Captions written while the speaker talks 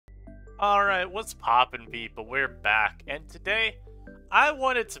Alright, what's poppin', people? We're back, and today I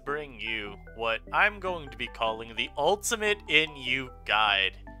wanted to bring you what I'm going to be calling the Ultimate NU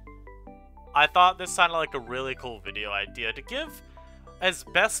Guide. I thought this sounded like a really cool video idea to give as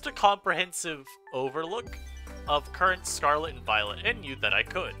best a comprehensive overlook of current Scarlet and Violet NU that I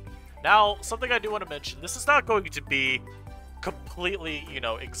could. Now, something I do want to mention, this is not going to be completely,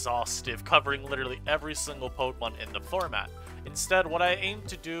 exhaustive, covering literally every single Pokemon in the format. Instead, what I aim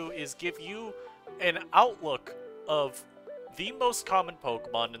to do is give you an outlook of the most common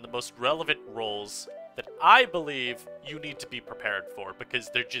Pokemon and the most relevant roles that I believe you need to be prepared for,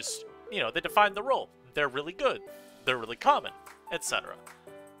 because they're just, they define the role. They're really good, they're really common, etc.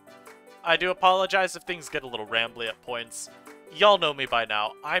 I do apologize if things get a little rambly at points. Y'all know me by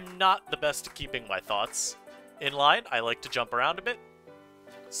now. I'm not the best at keeping my thoughts in line. I like to jump around a bit.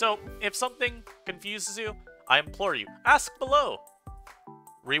 So, if something confuses you, I implore you, ask below.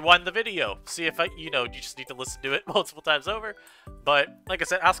 Rewind the video. See if you just need to listen to it multiple times over. But, like I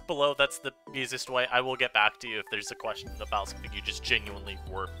said, ask below. That's the easiest way. I will get back to you if there's a question about something you just genuinely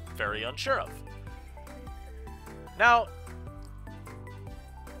were very unsure of. Now,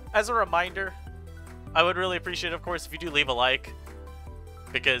 as a reminder, I would really appreciate, of course, if you do leave a like,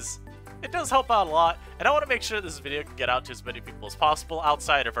 because it does help out a lot, and I want to make sure this video can get out to as many people as possible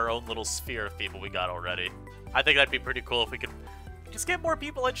outside of our own little sphere of people we got already. I think that'd be pretty cool if we could just get more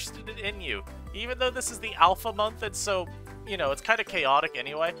people interested in NU. Even though this is the alpha month, and so, it's kind of chaotic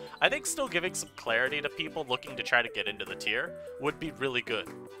anyway, I think still giving some clarity to people looking to try to get into the tier would be really good.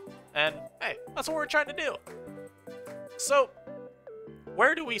 And, hey, that's what we're trying to do. So,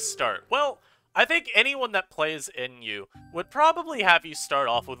 where do we start? Well, I think anyone that plays NU would probably have you start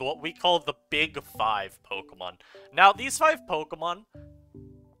off with what we call the Big 5 Pokemon. Now, these 5 Pokemon,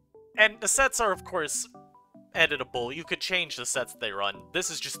 and the sets are, of course, editable. You could change the sets they run. This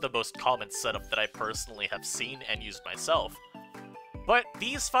is just the most common setup that I personally have seen and used myself. But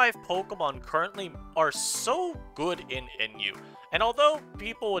these 5 Pokemon currently are so good in NU. And although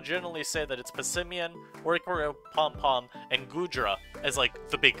people would generally say that it's Passimian, Oricorio, Pom-Pom, and Goodra as like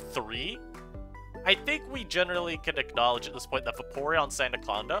the big 3, I think we generally can acknowledge at this point that Vaporeon and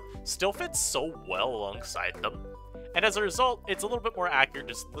Sandaconda still fits so well alongside them. And as a result, it's a little bit more accurate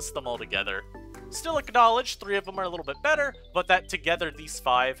to just list them all together. Still acknowledge 3 of them are a little bit better, but that together these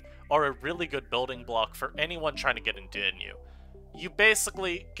 5 are a really good building block for anyone trying to get into NU. You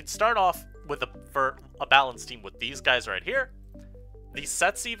basically can start off with a balanced team with these guys right here. These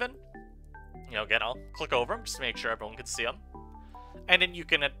sets even. Again, I'll click over them just to make sure everyone can see them. And then you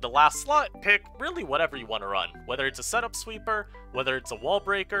can, at the last slot, pick really whatever you want to run. Whether it's a setup sweeper, whether it's a wall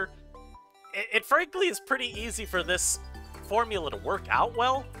breaker. It frankly is pretty easy for this formula to work out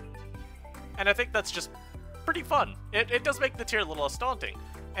well. And I think that's just pretty fun. It does make the tier a little less daunting.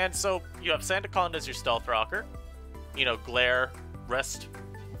 And so, you have Sandaconda as your Stealth Rocker. Glare, Rest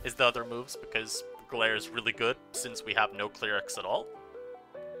is the other moves, because Glare is really good since we have no Clear X at all.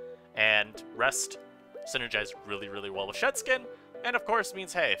 And Rest synergizes really, really well with Shed Skin. And of course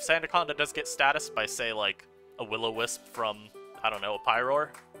means, hey, if Sandaconda does get status by, say, like, a Will-O-Wisp from, I don't know, a Pyroar,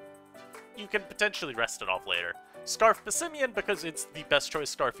 you can potentially rest it off later. Scarf Passimian, because it's the best choice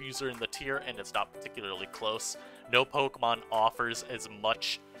Scarf user in the tier, and it's not particularly close. No Pokemon offers as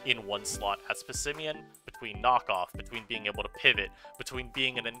much in one slot as Passimian, between knockoff, between being able to pivot, between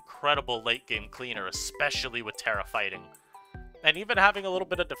being an incredible late-game cleaner, especially with Terra fighting. And even having a little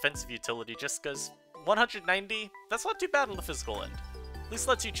bit of defensive utility, just because 190, that's not too bad on the physical end. At least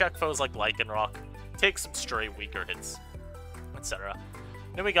lets you check foes like Lycanroc, take some stray weaker hits, etc.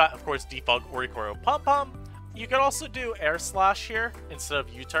 Then we got, of course, Defog, Oricorio, Pom-Pom. You could also do Air Slash here instead of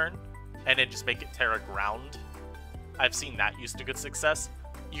U-Turn, and then just make it Terra Ground. I've seen that used to good success.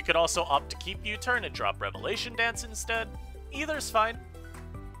 You could also opt to keep U-Turn and drop Revelation Dance instead. Either's fine.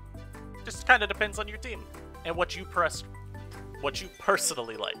 Just kind of depends on your team and what you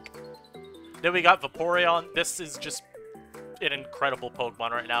personally like. Then we got Vaporeon. This is just an incredible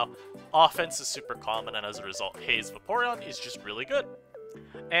Pokemon right now. Offense is super common, and as a result, Haze Vaporeon is just really good.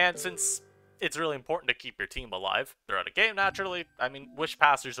 And since it's really important to keep your team alive throughout a game, naturally, I mean, Wish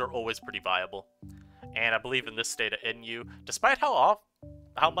Passers are always pretty viable. And I believe in this state of NU, despite how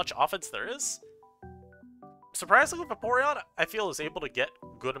much offense there is, surprisingly, Vaporeon, I feel, is able to get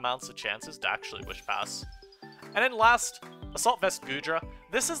good amounts of chances to actually Wish Pass. And then last, Assault Vest Goodra.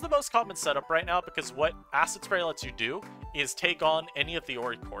 This is the most common setup right now, because what Acid Spray lets you do is take on any of the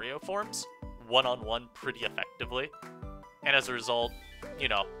Oricorio forms one-on-one pretty effectively. And as a result,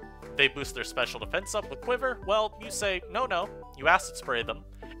 they boost their special defense up with Quiver. Well, you say, no, you Acid Spray them,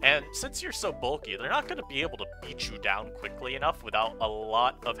 And since you're so bulky, they're not going to be able to beat you down quickly enough without a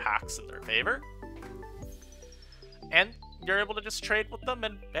lot of hacks in their favor. And you're able to just trade with them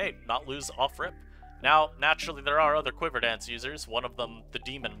and, hey, not lose off rip. Now, naturally, there are other Quiver Dance users, one of them the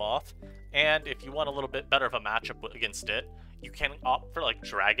Demon Moth, and if you want a little bit better of a matchup against it, you can opt for, like,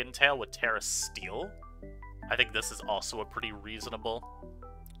 Dragon Tail with Terra Steel. I think this is also a pretty reasonable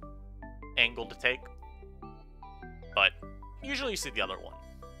angle to take, but usually you see the other one.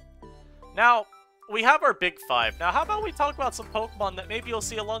 Now, we have our Big Five. Now, how about we talk about some Pokemon that maybe you'll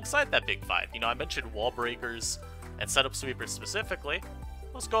see alongside that Big Five? You know, I mentioned Wall Breakers and Setup Sweepers specifically.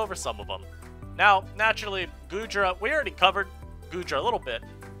 Let's go over some of them. Now, naturally, Goodra, we already covered Goodra a little bit,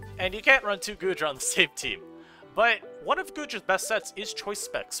 and you can't run two Goodra on the same team. But one of Goodra's best sets is Choice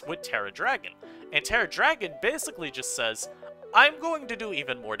Specs with Terra Dragon. And Terra Dragon basically just says, I'm going to do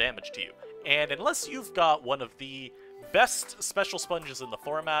even more damage to you. And unless you've got one of the best special sponges in the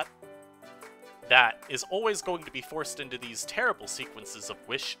format, that is always going to be forced into these terrible sequences of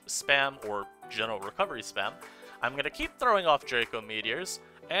Wish spam or General Recovery spam, I'm going to keep throwing off Draco Meteors,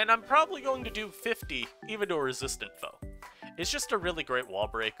 and I'm probably going to do 50 even to a resistant foe. It's just a really great wall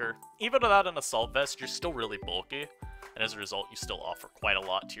breaker. Even without an Assault Vest, you're still really bulky, and as a result, you still offer quite a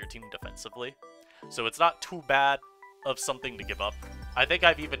lot to your team defensively. So it's not too bad of something to give up. I think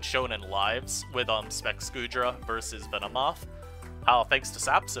I've even shown in lives with Specs Goodra versus Venomoth how, thanks to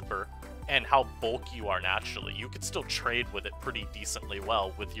Sap Sipper, and how bulky you are naturally, you could still trade with it pretty decently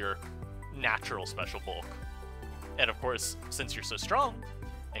well with your natural special bulk. And of course, since you're so strong,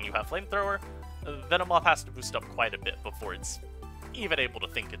 and you have Flamethrower, Venomoth has to boost up quite a bit before it's even able to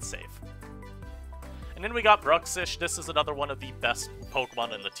think it's safe. And then we got Bruxish. This is another one of the best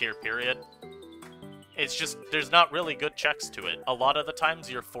Pokemon in the tier period. It's just, there's not really good checks to it. A lot of the times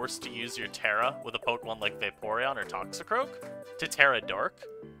you're forced to use your Terra with a Pokemon like Vaporeon or Toxicroak to Terra Dark.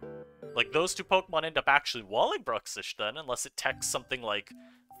 Like, those two Pokemon end up actually walling Bruxish then, unless it techs something like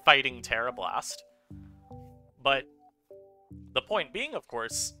Fighting Terra Blast. But the point being, of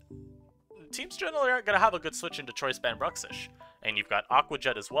course, teams generally aren't going to have a good switch into Choice Band Bruxish. And you've got Aqua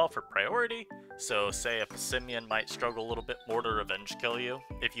Jet as well for priority, so say if a Simian might struggle a little bit more to revenge kill you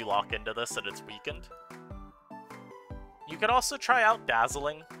if you lock into this and it's weakened. You could also try out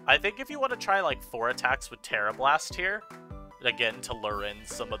Dazzling. I think if you want to try like 4 attacks with Terra Blast here, again to lure in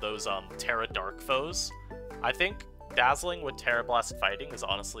some of those Terra Dark foes, I think Dazzling with Terra Blast fighting is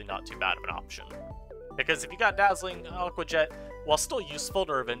honestly not too bad of an option. Because if you got Dazzling, Aqua Jet, while still useful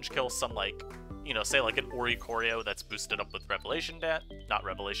to revenge kill some, like, you know, say like an Oricorio that's boosted up with Revelation Dance, not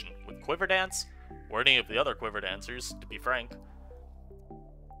Revelation, with Quiver Dance, or any of the other Quiver Dancers, to be frank.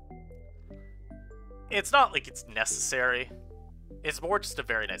 It's not like it's necessary. It's more just a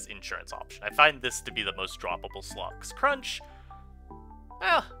very nice insurance option. I find this to be the most droppable slot, because Crunch,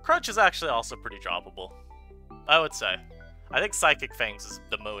 Crunch is actually also pretty droppable, I would say. I think Psychic Fangs is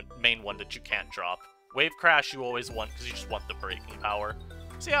the main one that you can't drop. Wave Crash you always want because you just want the breaking power.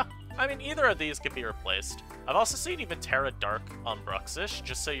 So yeah, I mean, either of these can be replaced. I've also seen even Terra Dark on Bruxish,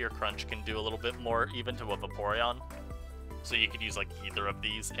 just so your Crunch can do a little bit more even to a Vaporeon. So you could use like either of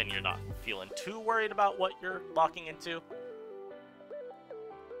these and you're not feeling too worried about what you're locking into.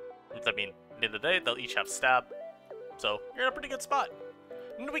 I mean, at the end of the day, they'll each have Stab. So you're in a pretty good spot.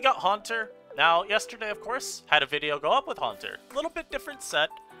 And then we got Haunter. Now, yesterday, of course, had a video go up with Haunter. A little bit different set.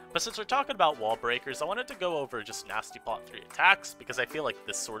 But since we're talking about wall breakers, I wanted to go over just Nasty Plot 3 attacks, because I feel like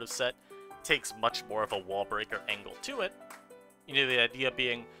this sort of set takes much more of a wall breaker angle to it. You know, the idea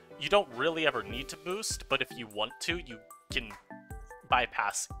being, you don't really ever need to boost, but if you want to, you can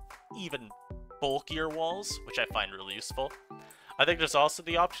bypass even bulkier walls, which I find really useful. I think there's also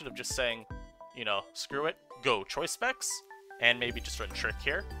the option of just saying, you know, screw it, go Choice Specs, and maybe just run Trick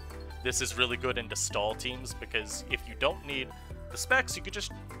here. This is really good into stall teams, because if you don't need the specs, you could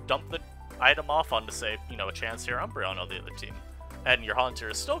just dump the item off onto, say, you know, a Chansey or Umbreon on the other team. And your Haunter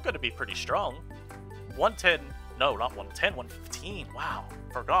is still going to be pretty strong. 110, no, not 110, 115, wow,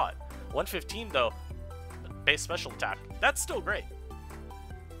 forgot. 115, though, base special attack, that's still great.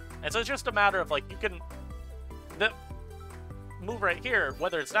 And so it's just a matter of, like, you can... The move right here,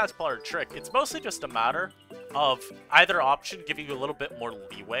 whether it's Nasty Plot or Trick, it's mostly just a matter of either option giving you a little bit more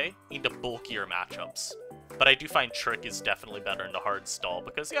leeway into bulkier matchups. But I do find Trick is definitely better in the hard stall,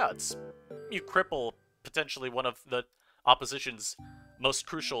 because, yeah, it's... You cripple potentially one of the opposition's most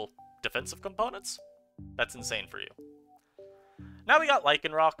crucial defensive components. That's insane for you. Now we got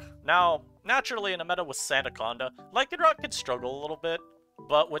Lycanroc. Now, naturally in a meta with Sandaconda, Lycanroc can struggle a little bit,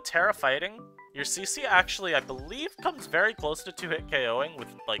 but with Terra Fighting, your CC actually, I believe, comes very close to 2-hit KOing with,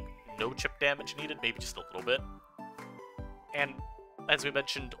 like, no chip damage needed, maybe just a little bit. And as we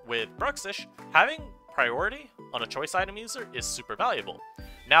mentioned with Bruxish, having priority on a choice item user is super valuable.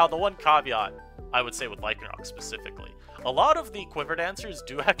 Now, the one caveat, I would say with Lycanroc specifically, a lot of the Quiver Dancers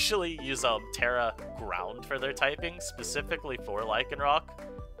do actually use Terra Ground for their typing, specifically for Lycanroc,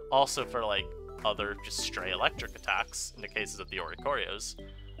 also for like other just stray electric attacks in the cases of the Oricorios,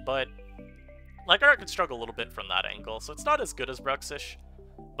 but Lycanroc can struggle a little bit from that angle, so it's not as good as Bruxish,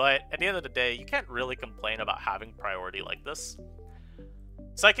 but at the end of the day, you can't really complain about having priority like this.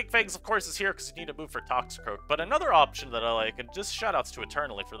 Psychic Fangs, of course, is here because you need to move for Toxicroak, but another option that I like, and just shoutouts to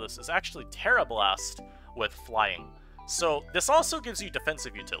Eternally for this, is actually Terra Blast with Flying. So this also gives you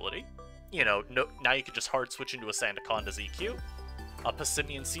defensive utility. You know, now you can just hard switch into a Sandaconda's EQ. A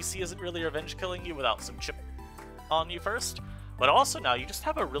Passimian CC isn't really revenge killing you without some chip on you first, but also now you just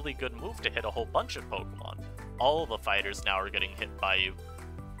have a really good move to hit a whole bunch of Pokemon. All of the fighters now are getting hit by you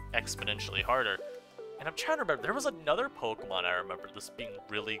exponentially harder. And I'm trying to remember, there was another Pokemon I remember this being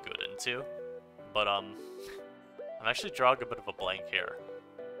really good into, but I'm actually drawing a bit of a blank here.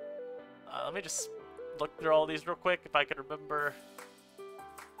 Let me just look through all these real quick if I can remember.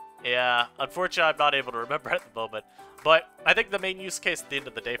 Yeah, unfortunately I'm not able to remember at the moment, but I think the main use case at the end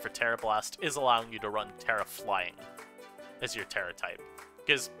of the day for Terra Blast is allowing you to run Terra Flying as your Terra type.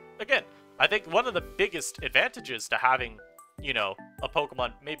 Because, again, I think one of the biggest advantages to having, you know, a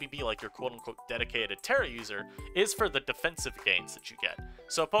Pokemon maybe be like your quote-unquote dedicated Terra user is for the defensive gains that you get.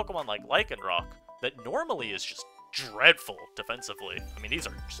 So a Pokemon like Lycanroc, that normally is just dreadful defensively. I mean, these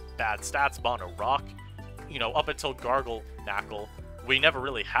are just bad stats, Mono Rock. You know, up until Gargle Knackle, we never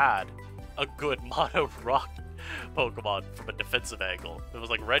really had a good Mono Rock Pokemon from a defensive angle. It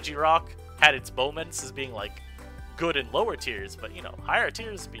was like Regirock had its moments as being like good in lower tiers, but you know, higher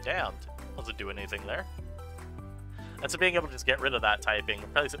tiers be damned. Doesn't do anything there. And so being able to just get rid of that typing,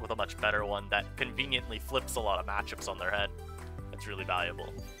 replace it with a much better one that conveniently flips a lot of matchups on their head. That's really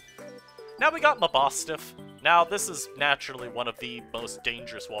valuable. Now we got Mabostiff. Now this is naturally one of the most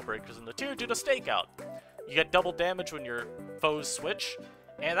dangerous wall breakers in the tier due to Stakeout. You get double damage when your foes switch,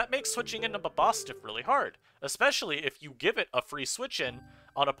 and that makes switching into Mabostiff really hard, especially if you give it a free switch in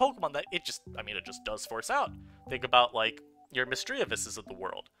on a Pokemon that it just does force out. Think about like your Misdreavises of the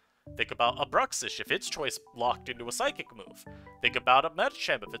world. Think about a Bruxish if its choice locked into a Psychic move. Think about a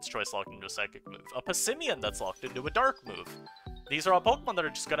Medicham if its choice locked into a Psychic move. A Passimian that's locked into a Dark move. These are all Pokemon that are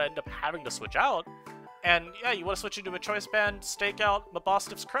just going to end up having to switch out. And yeah, you want to switch into a Choice Band, stake out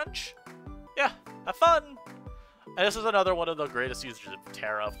Mabostiff's Crunch? Yeah, have fun! And this is another one of the greatest users of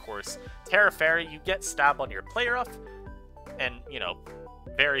Terra, of course. Terra Fairy, you get Stab on your Play Rough, and, you know,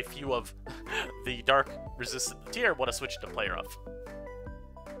 very few of the Dark resistant tier want to switch to Play Rough.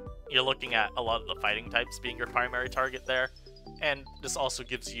 You're looking at a lot of the fighting types being your primary target there, and this also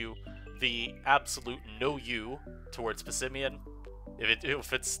gives you the absolute no-you towards Passimian.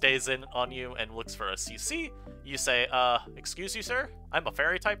 If it stays in on you and looks for a CC, you say, excuse you, sir? I'm a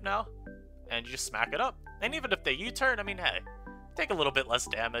fairy type now. And you just smack it up. And even if they U-turn, I mean, hey, take a little bit less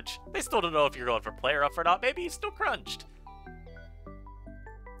damage. They still don't know if you're going for Play Rough or not. Maybe he's still crunched.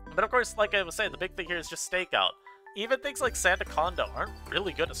 But of course, like I was saying, the big thing here is just Stakeout. Even things like Sandaconda aren't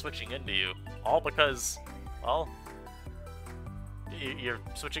really good at switching into you. All because, well, you're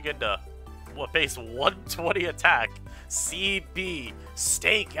switching into what base 120 attack, CB,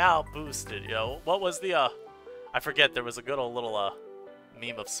 Stakeout boosted, you know? What was the, I forget, there was a good old little,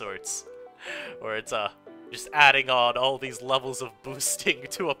 meme of sorts, where it's, just adding on all these levels of boosting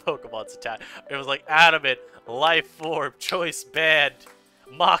to a Pokemon's attack. It was like Adamant, Life Orb, Choice Band,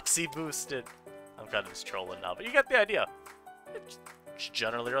 Moxie boosted. I'm kind of just trolling now, but you get the idea. It's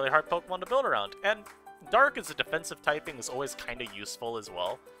generally really hard Pokemon to build around, and Dark as a defensive typing is always kind of useful as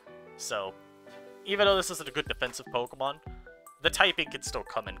well. So, even though this isn't a good defensive Pokemon, the typing can still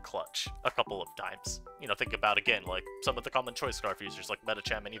come in clutch a couple of times. You know, think about, again, like some of the common Choice Scarf users like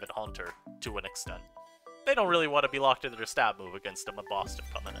Medicham and even Haunter, to an extent. They don't really want to be locked into their stab move against a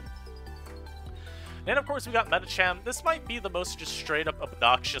Mabostiff coming in. And of course we got Medicham. This might be the most just straight up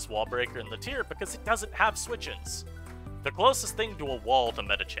obnoxious wall breaker in the tier because it doesn't have switch-ins. The closest thing to a wall to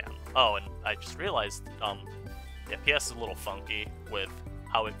Medicham. Oh, and I just realized, yeah, PS is a little funky with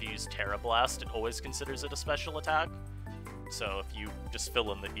how it views Terra Blast. It always considers it a special attack. So if you just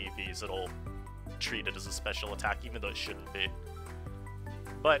fill in the EVs, it'll treat it as a special attack, even though it shouldn't be.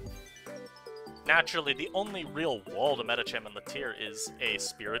 But naturally, the only real wall to Medicham in the tier is a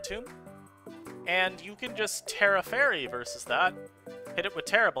Spiritomb. And you can just Terra Fairy versus that, hit it with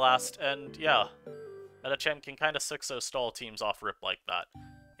Terra Blast, and yeah, Medicham can kind of 6-0 stall teams off rip like that.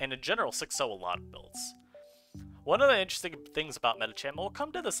 And in general, 6-0 a lot of builds. One of the interesting things about Medicham, we'll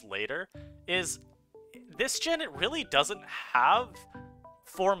come to this later, is this gen, it really doesn't have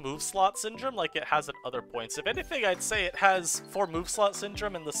 4 move slot syndrome like it has at other points. If anything, I'd say it has 4 move slot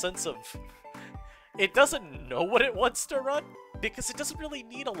syndrome in the sense of it doesn't know what it wants to run because it doesn't really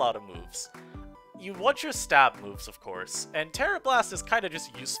need a lot of moves. You want your stab moves, of course, and Terra Blast is kind of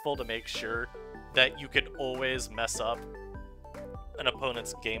just useful to make sure that you can always mess up an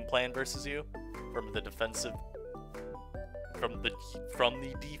opponent's game plan versus you from the defensive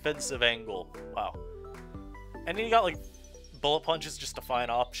defensive angle. Wow. And then you got like Bullet Punch is just a fine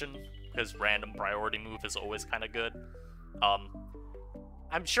option because random priority move is always kind of good.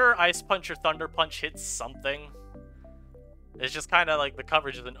 I'm sure Ice Punch or Thunder Punch hits something. It's just kind of like the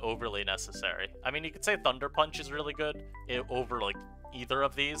coverage isn't overly necessary. I mean, you could say Thunder Punch is really good over like either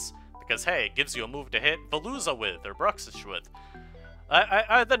of these because hey, it gives you a move to hit Veluza with or Bruxish with.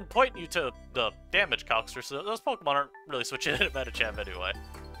 I then point you to the damage calcs, so those Pokemon aren't really switching into Medicham anyway.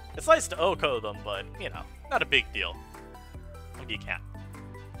 It's nice to OHKO them, but, you know, not a big deal. You can't.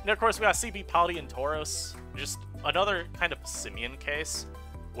 And of course, we got CB Paldean Tauros, just another kind of Simeon case,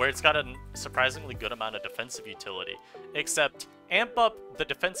 where it's got a surprisingly good amount of defensive utility, except amp up the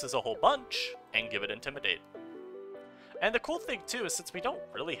defenses a whole bunch and give it Intimidate. And the cool thing, too, is since we don't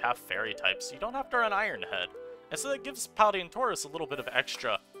really have Fairy types, you don't have to run Iron Head. And so that gives Paldean Tauros a little bit of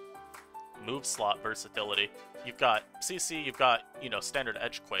extra move slot versatility. You've got CC, you've got, you know, standard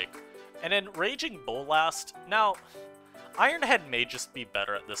Edgequake. And then Raging Bullblast, now, Iron Head may just be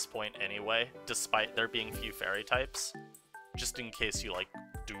better at this point anyway, despite there being few Fairy types. Just in case you, like,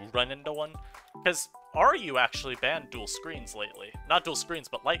 do run into one. Because RU actually banned dual screens lately. Not dual screens,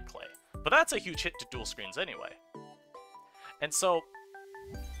 but Light Clay. But that's a huge hit to dual screens anyway. And so,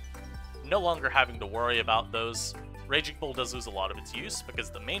 no longer having to worry about those, Raging Bull does lose a lot of its use, because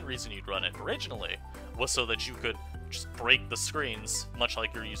the main reason you'd run it originally was so that you could just break the screens, much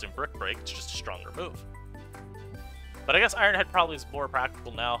like you're using Brick Break. It's just a stronger move. But I guess Iron Head probably is more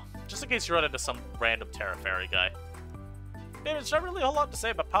practical now, just in case you run into some random Terra Fairy guy. There's not really a whole lot to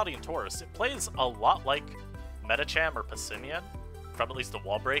say about Paldean Tauros. It plays a lot like Medicham or Passimian, from at least the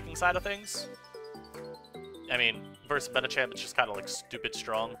wall-breaking side of things. I mean, versus Medicham, it's just kind of like stupid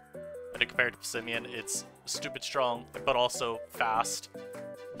strong. And then compared to Passimian, it's stupid strong, but also fast.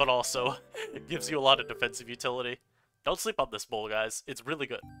 But also, it gives you a lot of defensive utility. Don't sleep on this bull, guys. It's really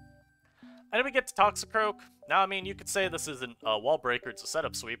good. And then we get to Toxicroak. Now, I mean, you could say this isn't a wall breaker, it's a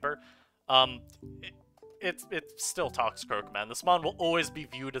setup sweeper. It's still Toxicroak, man. This mon will always be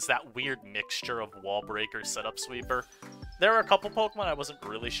viewed as that weird mixture of wall breaker, setup sweeper. There are a couple Pokemon I wasn't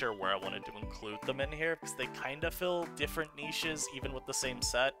really sure where I wanted to include them in here, because they kind of fill different niches, even with the same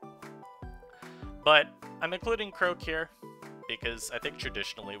set. But I'm including Croak here, because I think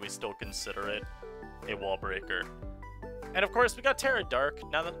traditionally we still consider it a wall breaker. And of course, we got Terra Dark.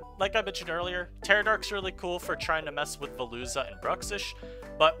 Now, like I mentioned earlier, Terra Dark's really cool for trying to mess with Veluza and Bruxish,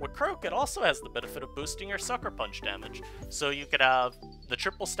 but with Croak, it also has the benefit of boosting your Sucker Punch damage. So you could have the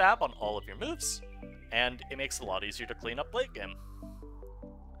triple stab on all of your moves, and it makes it a lot easier to clean up late game.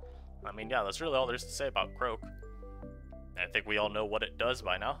 I mean, yeah, that's really all there's to say about Croak. I think we all know what it does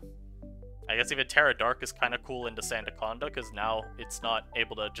by now. I guess even Terra Dark is kind of cool into Sandaconda, because now it's not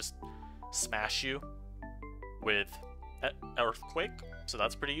able to just smash you with Earthquake, so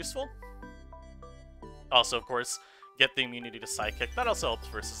that's pretty useful. Also, of course, get the immunity to Psychic. That also helps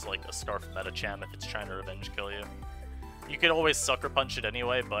versus, like, a Scarf Medicham if it's trying to revenge kill you. You can always Sucker Punch it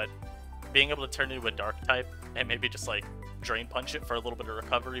anyway, but being able to turn it into a Dark type and maybe just, like, Drain Punch it for a little bit of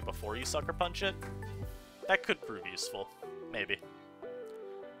recovery before you Sucker Punch it, that could prove useful. Maybe.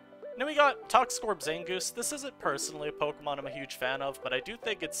 Then we got Toxcorp Zangoose. This isn't personally a Pokemon I'm a huge fan of, but I do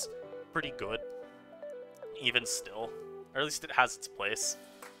think it's pretty good, even still. Or at least it has its place.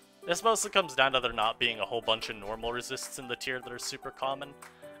 This mostly comes down to there not being a whole bunch of normal resists in the tier that are super common.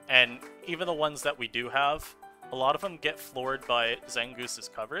 And even the ones that we do have, a lot of them get floored by Zangoose's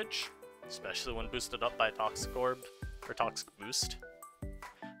coverage, especially when boosted up by Toxicorp, or Toxic Boost.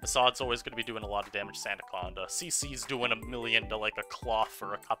 Assad's always going to be doing a lot of damage to Sandaconda. CC's doing a million to like a Cloth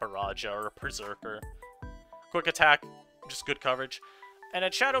or a Caparaja or a Berserker. Quick Attack, just good coverage. And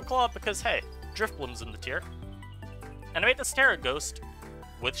then Shadow Claw because, hey, Drifbloom's in the tier. And I made this Terra Ghost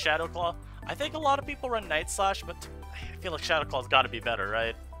with Shadow Claw. I think a lot of people run Night Slash, but I feel like Shadow Claw's got to be better,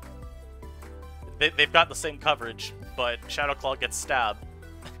 right? They've got the same coverage, but Shadow Claw gets stabbed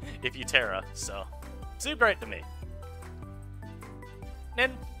if you Terra, so seemed right to me.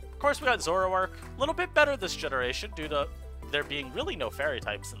 And of course we got Zoroark. A little bit better this generation due to there being really no Fairy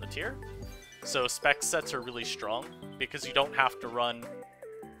types in the tier. So spec sets are really strong because you don't have to run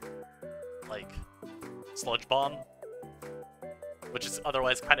like Sludge Bomb, which is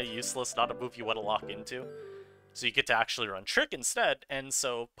otherwise kind of useless, not a move you want to lock into. So you get to actually run Trick instead, and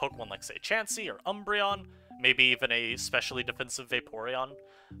so Pokemon like, say, Chansey or Umbreon, maybe even a specially defensive Vaporeon,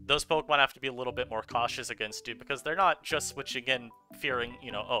 those Pokemon have to be a little bit more cautious against you because they're not just switching in fearing,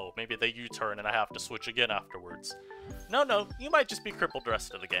 you know, oh, maybe they U-turn and I have to switch again afterwards. No, you might just be crippled the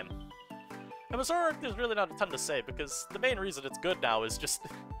rest of the game. And with Zoroark, there's really not a ton to say because the main reason it's good now is just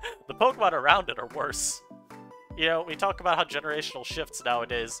the Pokemon around it are worse. You know, we talk about how generational shifts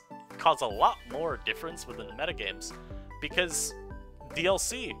nowadays cause a lot more difference within the metagames, because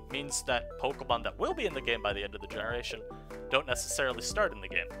DLC means that Pokemon that will be in the game by the end of the generation don't necessarily start in the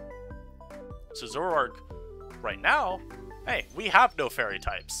game. So Zoroark, right now, hey, we have no fairy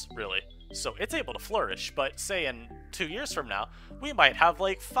types, really, so it's able to flourish, but say in 2 years from now, we might have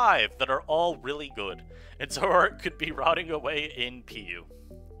like 5 that are all really good, and Zoroark could be rotting away in PU.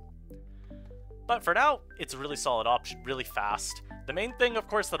 But for now, it's a really solid option, really fast. The main thing, of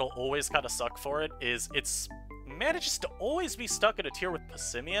course, that'll always kind of suck for it is it's manages to always be stuck in a tier with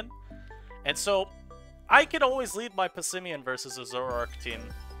Passimian. And so, I can always lead my Passimian versus a Zoroark team.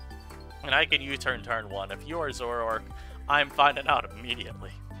 And I can U-turn turn 1. If you are Zoroark, I'm finding out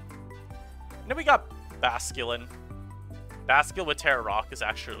immediately. And then we got Basculin. Basculin with Terra Rock is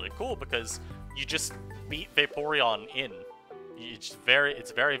actually really cool because you just beat Vaporeon in. It's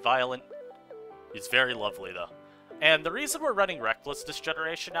very violent. It's very lovely, though. And the reason we're running Reckless this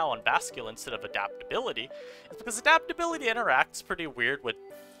generation now on Basculin instead of Adaptability is because Adaptability interacts pretty weird with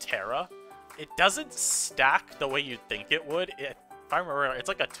Terra. It doesn't stack the way you'd think it would. If I remember, it's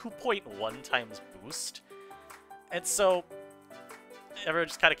like a 2.1 times boost. And so, everyone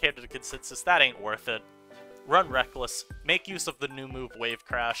just kind of came to the consensus, that ain't worth it. Run Reckless, make use of the new move Wave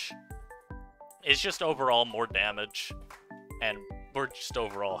Crash. It's just overall more damage, and we're just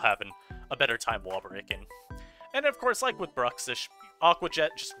overall having a better time wall breaking. And of course, like with Bruxish, Aqua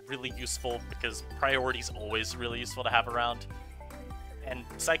Jet just really useful because priority's always really useful to have around. And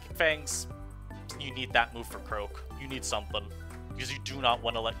Psychic Fangs, you need that move for Croak. You need something, because you do not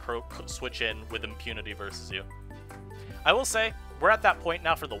want to let Croak switch in with impunity versus you. I will say, we're at that point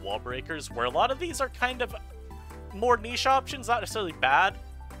now for the wall breakers where a lot of these are kind of more niche options, not necessarily bad,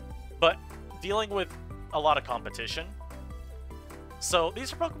 but dealing with a lot of competition. So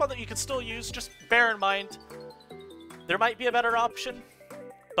these are Pokemon that you can still use, just bear in mind there might be a better option,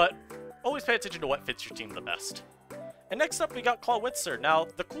 but always pay attention to what fits your team the best. And next up we got Clawitzer. Now,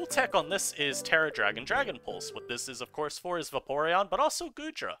 the cool tech on this is Terra Dragon Dragon Pulse. What this is, of course, for is Vaporeon, but also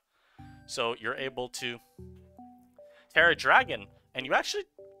Goodra. So you're able to Terra Dragon, and you actually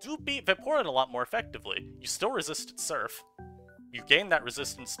do beat Vaporeon a lot more effectively. You still resist Surf. You gain that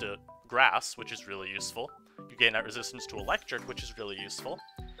resistance to Grass, which is really useful. You gain that resistance to Electric, which is really useful.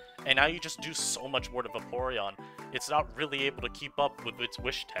 And now you just do so much more to Vaporeon. It's not really able to keep up with its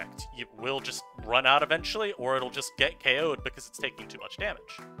Wish Tech. It will just run out eventually, or it'll just get KO'd because it's taking too much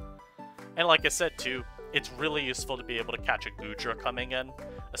damage. And like I said too, it's really useful to be able to catch a Goodra coming in,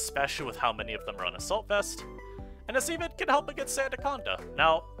 especially with how many of them run Assault Vest. And this even can help against Sandaconda.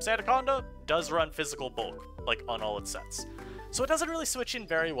 Now, Sandaconda does run Physical Bulk, like on all its sets. So it doesn't really switch in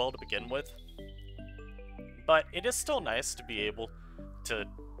very well to begin with. But it is still nice to be able to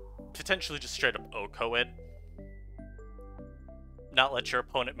potentially just straight up OHKO it. Not let your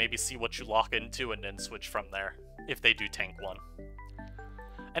opponent maybe see what you lock into and then switch from there, if they do tank one.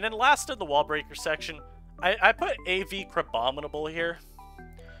 And then last in the wall breaker section, I put AV Crabominable here.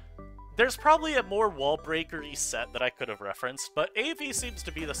 There's probably a more wall breaker-y set that I could have referenced, but AV seems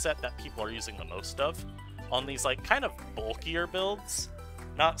to be the set that people are using the most of on these like kind of bulkier builds.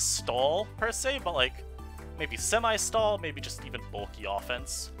 Not stall per se, but like maybe semi-stall, maybe just even bulky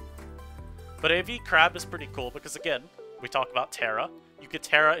offense. But AV Crab is pretty cool because again, we talk about Terra. You get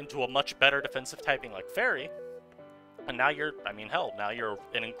Terra into a much better defensive typing like Fairy, and now you're, I mean hell, now you're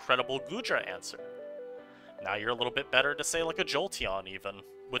an incredible Goodra answer. Now you're a little bit better to say like a Jolteon even,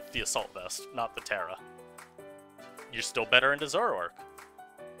 with the Assault Vest, not the Terra. You're still better into Zoroark.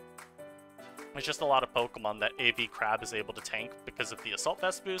 It's just a lot of Pokemon that AV Crab is able to tank because of the Assault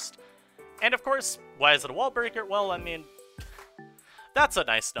Vest boost. And of course, why is it a wall breaker? Well, I mean, that's a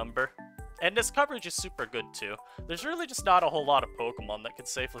nice number. And this coverage is super good too. There's really just not a whole lot of Pokemon that can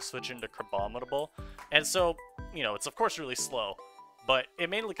safely switch into Crabominable. And so, you know, it's of course really slow. But it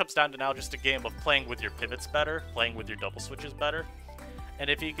mainly comes down to now just a game of playing with your pivots better, playing with your double switches better. And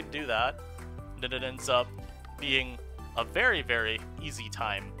if you can do that, then it ends up being a very, very easy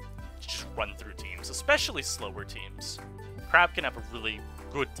time to just run through teams, especially slower teams. Crab can have a really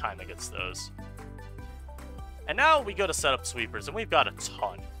good time against those. And now we go to setup sweepers, and we've got a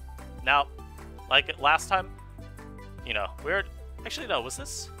ton. Now, like last time, you know, actually no, was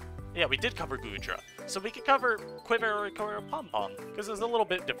this? Yeah, we did cover Goodra. So we could cover Quiver, Oricorio, Pom-Pom, because it's a little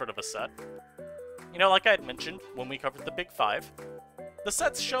bit different of a set. You know, like I had mentioned when we covered the Big Five, the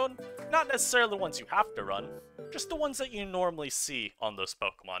sets shown, not necessarily the ones you have to run, just the ones that you normally see on those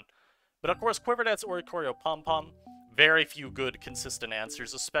Pokemon. But of course, Quiver, Oricorio, Pom-Pom, very few good, consistent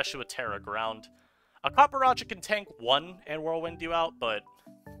answers, especially with Terra Ground. A Copperajah can tank one and Whirlwind you out, but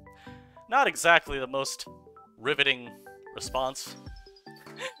not exactly the most riveting response.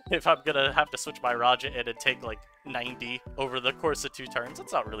 If I'm gonna have to switch my Raja in and take like 90 over the course of 2 turns,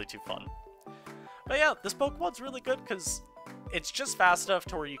 it's not really too fun. But yeah, this Pokemon's really good because it's just fast enough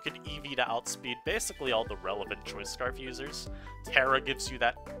to where you can EV to outspeed basically all the relevant Choice Scarf users. Terra gives you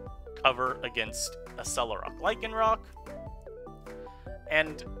that cover against a Cellurock Lycanroc.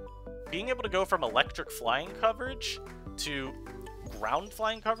 And being able to go from electric flying coverage to ground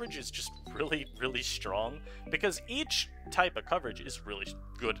flying coverage is just really, really strong, because each type of coverage is really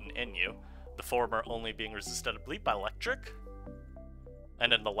good in you. The former only being resisted, I believe, by electric.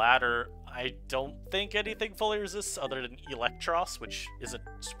 And in the latter, I don't think anything fully resists other than Electros, which isn't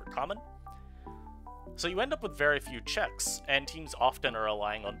super common. So you end up with very few checks, and teams often are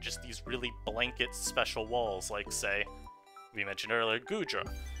relying on just these really blanket special walls, like, say, we mentioned earlier, Goodra.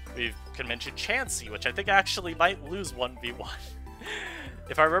 We can mention Chansey, which I think actually might lose 1v1.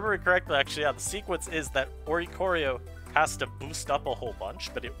 If I remember correctly, actually, yeah, the sequence is that Oricorio has to boost up a whole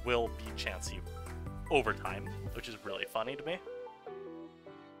bunch, but it will beat Chansey over time, which is really funny to me.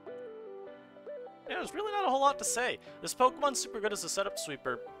 Yeah, there's really not a whole lot to say. This Pokemon's super good as a setup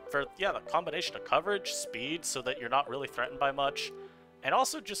sweeper for, yeah, the combination of coverage, speed, so that you're not really threatened by much, and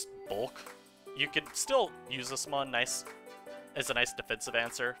also just bulk. You can still use this one as a nice defensive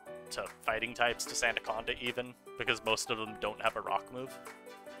answer to fighting types, to Sandaconda even, because most of them don't have a rock move.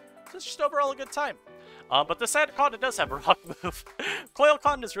 So it's just overall a good time. But the Sandaconda does have a rock move.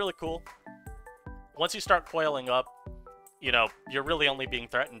 Coilcon is really cool. Once you start coiling up, you know, you're really only being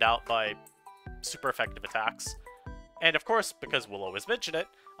threatened out by super effective attacks. And of course, because we'll always mention it,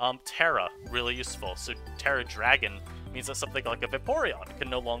 Terra, really useful. So Terra Dragon means that something like a Vaporeon can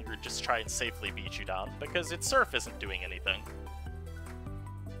no longer just try and safely beat you down, because its Surf isn't doing anything.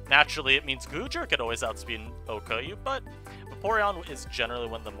 Naturally, it means Goodra can always outspeed Okoyu, but Vaporeon is generally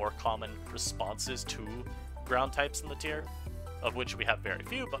one of the more common responses to ground types in the tier, of which we have very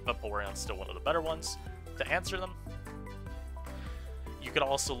few, but Vaporeon's still one of the better ones to answer them. You could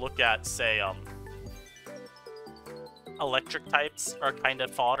also look at, say, electric types are kind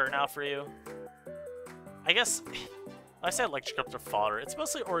of fodder now for you. I guess, when I say electric types are fodder, it's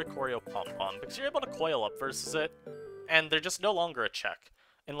mostly Oricorio Pom-Pom, because you're able to coil up versus it, and they're just no longer a check,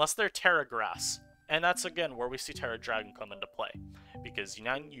 unless they're Terra Grass. And that's, again, where we see Terra Dragon come into play, because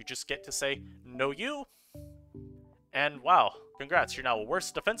you just get to say, no you, and wow, congrats, you're now a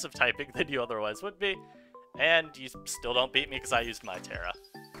worse defensive typing than you otherwise would be, and you still don't beat me because I used my Terra.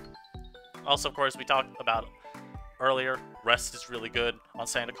 Also, of course, we talked about earlier, Rest is really good on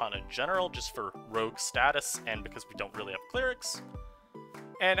Sandaconda in general, just for rogue status, and because we don't really have clerics.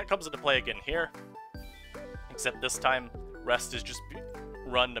 And it comes into play again here, except this time, Rest is just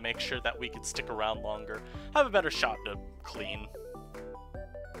run to make sure that we can stick around longer, have a better shot to clean.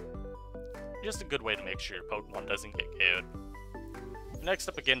 Just a good way to make sure your Pokemon doesn't get KO'd. Next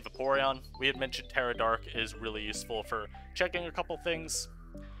up again, Vaporeon. We had mentioned Terra Dark is really useful for checking a couple things.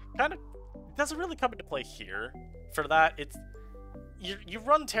 It doesn't really come into play here. For that, you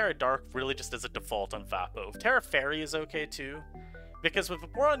run Terra Dark really just as a default on Vapo. Terra Fairy is okay too, because with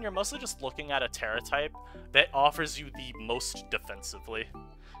Vaporeon you're mostly just looking at a Terra type that offers you the most defensively.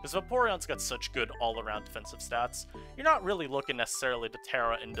 Because Vaporeon's got such good all-around defensive stats, you're not really looking necessarily to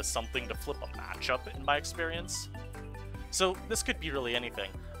Terra into something to flip a matchup, in my experience. So this could be really anything.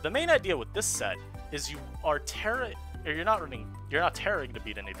 The main idea with this set is you are Terra, or you're not Terraing to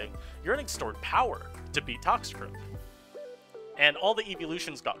beat anything, you're running Stored Power to beat Toxicroak. And all the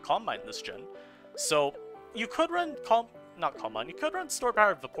evolutions got Calm Mind this gen, so you could run you could run Stored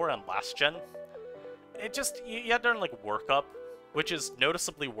Power of Vaporeon last gen. It just, you had to run like Workup, which is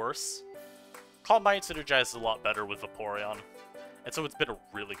noticeably worse. Calm Mind synergizes a lot better with Vaporeon, and so it's been a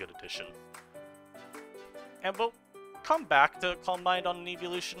really good addition. And we'll come back to Calm Mind on an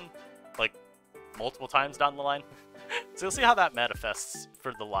evolution, like, multiple times down the line. So you'll see how that manifests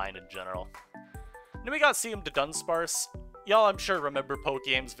for the line in general. Then we got Seum to Dunsparce. Y'all, I'm sure, remember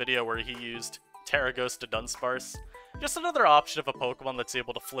Pokegame's video where he used Terra Ghost to Dunsparce. Just another option of a Pokemon that's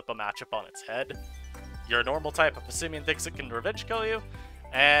able to flip a matchup on its head. You're a normal type, a Passimian thinks it can revenge kill you,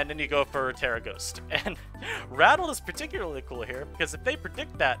 and then you go for Terra Ghost. And Rattle is particularly cool here, because if they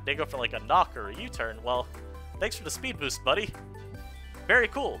predict that, they go for like a knock or a U-turn. Well, thanks for the speed boost, buddy. Very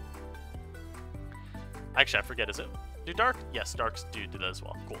cool. Actually, I forget, is it do Dark? Yes, Darks do that as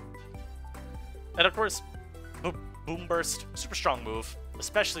well. Cool. And of course, Boom Burst, super strong move,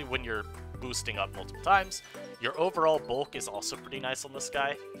 especially when you're boosting up multiple times. Your overall bulk is also pretty nice on this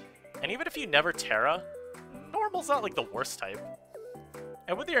guy. And even if you never Terra, Normal's not like the worst type.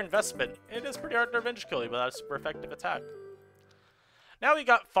 And with your investment, it is pretty hard to revenge kill you without a super effective attack. Now we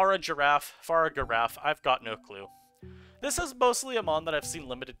got Farah Giraffe, I've got no clue. This is mostly a mon that I've seen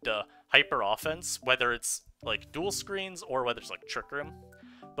limited to hyper offense, whether it's like dual screens or whether it's like Trick Room.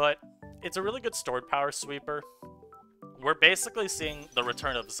 But it's a really good stored power sweeper. We're basically seeing the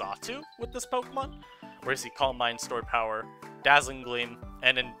return of Xatu with this Pokemon, where you see Calm Mind, Stored Power, Dazzling Gleam,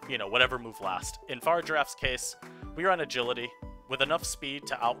 and in, you know, whatever move last. In Farah Giraffe's case, we run Agility with enough speed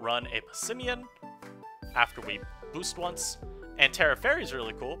to outrun a Passimian after we boost once. And Terra Fairy's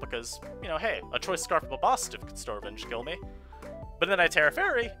really cool because, you know, hey, a Choice Scarf of a boss stiff could store Revenge Kill me. But then I Terra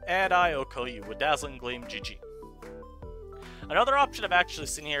Fairy, and I OHKO you with Dazzling Gleam, GG. Another option I've actually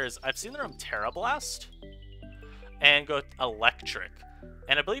seen here is I've seen them Terra Blast and go Electric.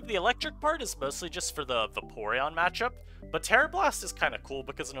 And I believe the Electric part is mostly just for the Vaporeon matchup, but Terra Blast is kind of cool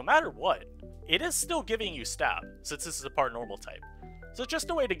because no matter what, it is still giving you stab, since this is a part normal type. So it's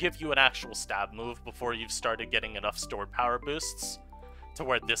just a way to give you an actual stab move before you've started getting enough stored power boosts to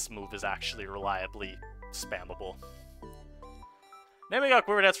where this move is actually reliably spammable. Then we got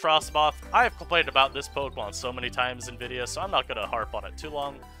Quiverdett's Frostmoth. I have complained about this Pokemon so many times in videos, so I'm not going to harp on it too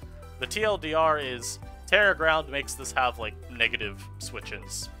long. The TLDR is Terra Ground makes this have, like, negative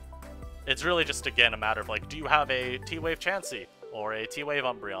switch-ins. It's really just, again, a matter of, like, do you have a T-Wave Chansey or a T-Wave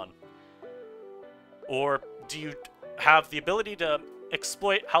Umbreon? Or do you have the ability to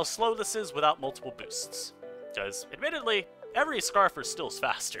exploit how slow this is without multiple boosts? Because, admittedly, every Scarfer still is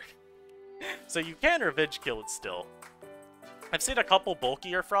faster. So you can revenge kill it still. I've seen a couple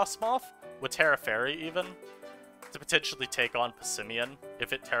bulkier Frostmoth, with Terra Fairy even, to potentially take on Passimian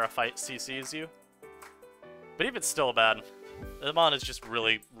if it Terra Fight CCs you. But even still bad. The mon is just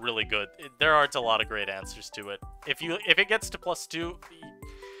really, really good. There aren't a lot of great answers to it. If it gets to +2,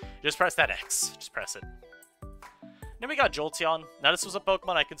 just press that X. Just press it. Then we got Jolteon. Now this was a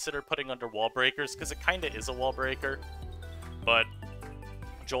Pokemon I considered putting under Wall Breakers, because it kinda is a Wall Breaker. But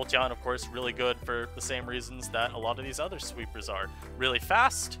Jolteon, of course, really good for the same reasons that a lot of these other sweepers are. Really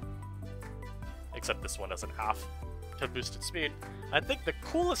fast, except this one doesn't have to boosted speed. I think the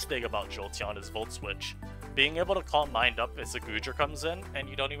coolest thing about Jolteon is Volt Switch. Being able to Calm Mind up as a Goodra comes in, and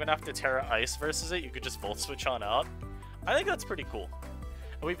you don't even have to Terra Ice versus it, you could just Volt Switch on out. I think that's pretty cool.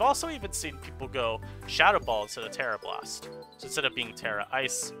 And we've also even seen people go Shadow Ball instead of Terra Blast. So instead of being Terra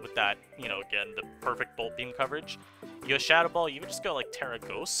Ice with that, you know, again, the perfect Bolt Beam coverage, you go Shadow Ball, you can just go like Terra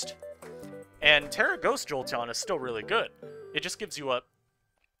Ghost. And Terra Ghost Jolteon is still really good. It just gives you a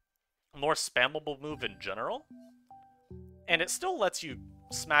more spammable move in general. And it still lets you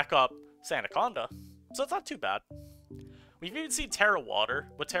smack up Sandaconda, so it's not too bad. We've even seen Terra Water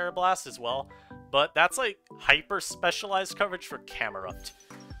with Terra Blast as well, but that's like hyper-specialized coverage for Camerupt,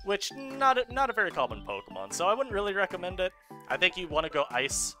 which not a very common Pokemon, so I wouldn't really recommend it. I think you want to go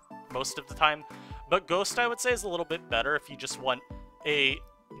Ice most of the time, but Ghost I would say is a little bit better if you just want a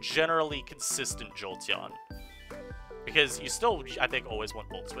generally consistent Jolteon. Because you still, I think, always want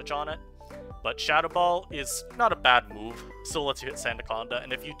Volt Switch on it. But Shadow Ball is not a bad move, still lets you hit Sandaconda,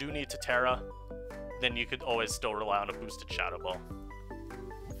 and if you do need to Terra, then you could always still rely on a boosted Shadow Ball.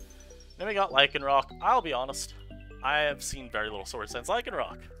 Then we got Lycanroc. I'll be honest, I have seen very little Sword Sense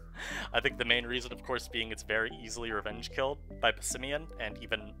Lycanroc. I think the main reason, of course, being it's very easily revenge killed by Passimian and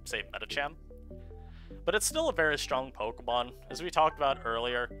even, say, Medicham. But it's still a very strong Pokemon. As we talked about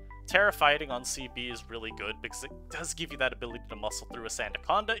earlier, Terra Fighting on CB is really good because it does give you that ability to muscle through a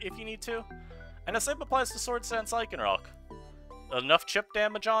Sandaconda if you need to. And the same applies to Sword Sense Lycanroc. Enough chip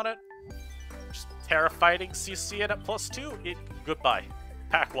damage on it, just Terra Fighting CC it at +2, goodbye.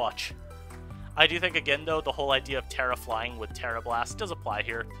 Pack Watch. I do think, again, though, the whole idea of Terra Flying with Terra Blast does apply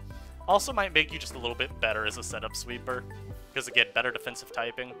here. Also might make you just a little bit better as a setup sweeper, because, again, better defensive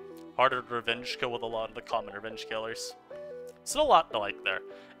typing, harder to revenge kill with a lot of the common revenge killers. Still a lot to like there.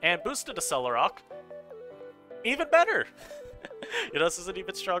 And boosted Accelerock, even better! You know, this is an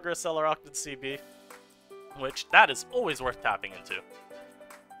even stronger Accelerock than CB, which that is always worth tapping into.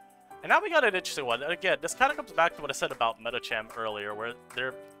 And now we got an interesting one. And again, this kind of comes back to what I said about Medicham earlier, where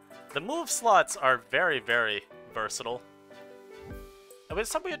the move slots are very, very versatile. And with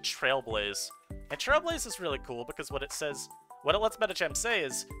some we had Trailblaze. And Trailblaze is really cool because what it lets Medicham say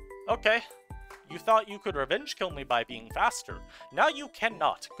is, okay, you thought you could revenge kill me by being faster. Now you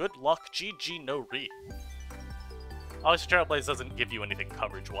cannot. Good luck, GG no re. Obviously, Trailblaze doesn't give you anything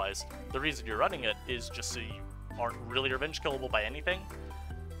coverage-wise. The reason you're running it is just so you aren't really revenge killable by anything.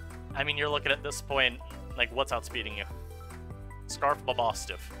 I mean, you're looking at this point, like, what's outspeeding you? Scarf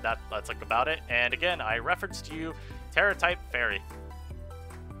Bobostiff. That's like about it. And again, I referenced to you Terra-type Fairy.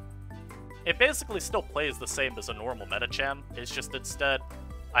 It basically still plays the same as a normal Metacham. It's just instead,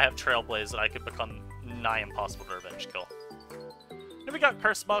 I have Trailblaze that I could become nigh impossible to revenge kill. Then we got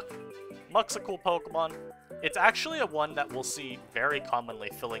Curse Muck. Muck's a cool Pokemon. It's actually a one that we'll see very commonly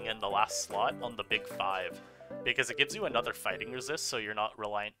filling in the last slot on the Big 5, because it gives you another fighting resist, so you're not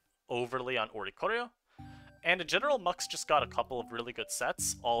reliant overly on Oricorio. And in general, Muck's just got a couple of really good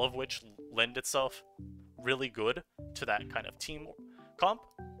sets, all of which lend itself really good to that kind of team comp.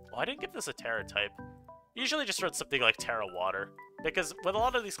 Oh, I didn't give this a Terra type. Usually just run something like Terra Water, because with a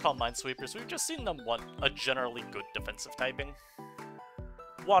lot of these Calm Minesweepers, we've just seen them want a generally good defensive typing.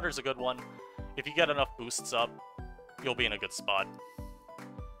 Water's a good one. If you get enough boosts up, you'll be in a good spot.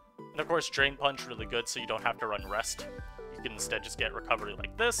 And of course, Drain Punch, really good, so you don't have to run Rest. You can instead just get Recovery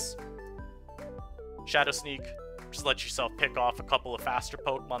like this. Shadow Sneak, just let yourself pick off a couple of faster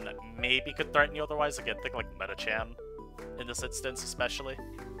Pokemon that maybe could threaten you otherwise. Again, think like Metacham in this instance, especially.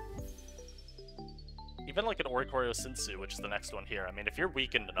 Even like an Oricorio Sinsu, which is the next one here. I mean, if you're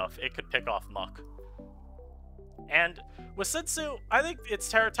weakened enough, it could pick off Muck. And with Sinsu, I think its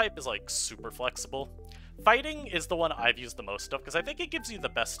Terra type is like super flexible. Fighting is the one I've used the most of, because I think it gives you the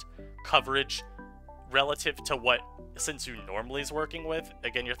best coverage relative to what Sinsu normally is working with.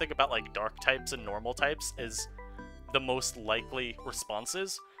 Again, you're thinking about like dark types and normal types as the most likely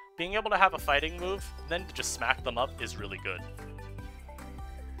responses. Being able to have a fighting move, then to just smack them up is really good.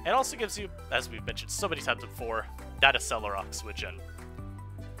 It also gives you, as we've mentioned so many times before, that Accelerock switch in.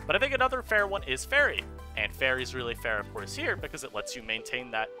 But I think another fair one is Fairy. And Fairy's really fair, of course, here, because it lets you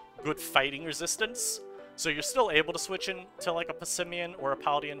maintain that good fighting resistance. So you're still able to switch in to like a Passimian or a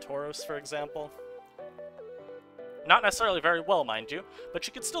Paldean Tauros, for example. Not necessarily very well, mind you, but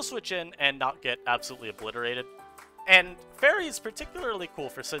you can still switch in and not get absolutely obliterated. And Fairy is particularly cool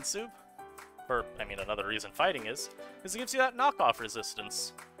for Sinsu. Or, I mean, another reason fighting is it gives you that knockoff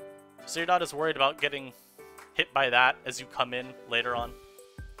resistance. So you're not as worried about getting hit by that as you come in later on.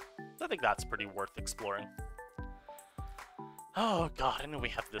 I think that's pretty worth exploring. Oh god, and then we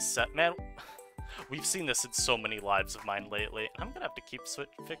have this set. Man, we've seen this in so many lives of mine lately. I'm gonna have to keep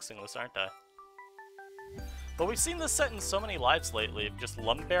fixing this, aren't I? But we've seen this set in so many lives lately. Just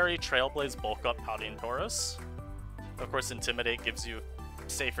Lumberry, Trailblaze, Bulk Up, Paldean Tauros. Of course, Intimidate gives you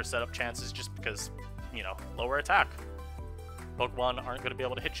safer setup chances just because, you know, lower attack. Pokemon aren't going to be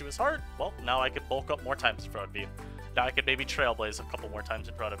able to hit you as hard. Well, now I could bulk up more times in front of you. Now I could maybe Trailblaze a couple more times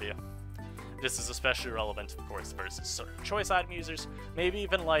in front of you. This is especially relevant, of course, versus certain choice item users. Maybe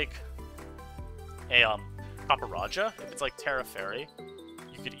even like a Paparaja. If it's like Terra Fairy,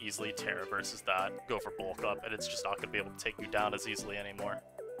 you could easily Terra versus that, go for bulk up, and it's just not going to be able to take you down as easily anymore.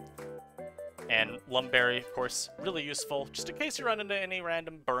 And Lumberry, of course, really useful, just in case you run into any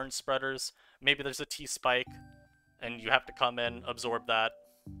random burn spreaders. Maybe there's a T-Spike, and you have to come in, absorb that.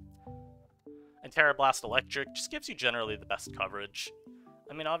 And Terra Blast Electric just gives you generally the best coverage.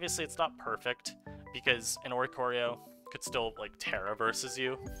 I mean, obviously it's not perfect, because an Oricorio could still, like, Terra versus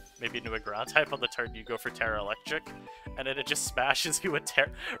you. Maybe into a ground type on the turn you go for Terra Electric, and then it just smashes you with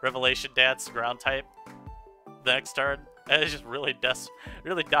Revelation Dance ground type the next turn. And it's just really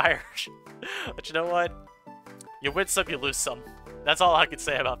dire. But you know what? You win some, you lose some. That's all I can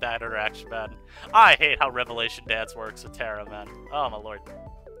say about that interaction, man. I hate how Revelation Dance works with Terra, man. Oh my lord.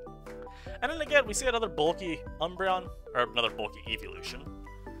 And then again, we see another bulky Umbreon, or another bulky evolution.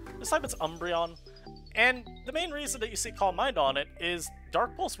 This time it's Umbreon. And the main reason that you see Calm Mind on it is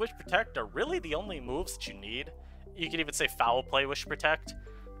Dark Pulse, Wish Protect are really the only moves that you need. You could even say Foul Play, Wish Protect.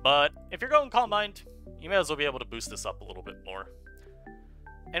 But if you're going Calm Mind, you may as well be able to boost this up a little bit more.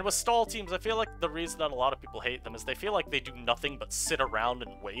 And with stall teams, I feel like the reason that a lot of people hate them is they feel like they do nothing but sit around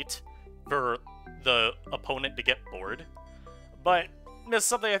and wait for the opponent to get bored. But this is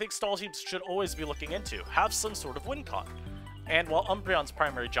something I think stall teams should always be looking into. Have some sort of win con. And while Umbreon's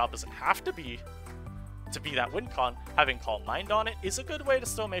primary job doesn't have to be that win con, having Calm Mind on it is a good way to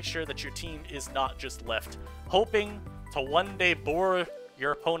still make sure that your team is not just left hoping to one day bore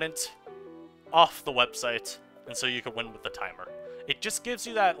your opponent off the website, and so you can win with the timer. It just gives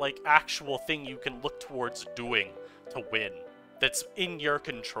you that, like, actual thing you can look towards doing to win that's in your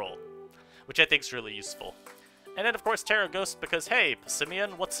control, which I think is really useful. And then, of course, Terra Ghost, because, hey,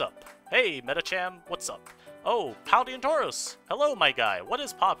 Passimian, what's up? Hey, Metacham, what's up? Oh, Paldean Tauros, hello, my guy, what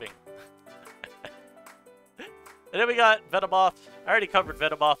is popping? And then we got Venomoth. I already covered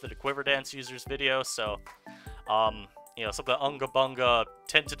Venomoth in a Quiver Dance users video, so You know, something Unga Bunga,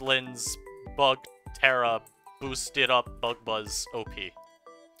 Tinted Lens, Bug, Terra, boosted up Bug Buzz OP. I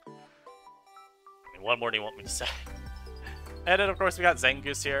mean, what more do you want me to say? And then, of course, we got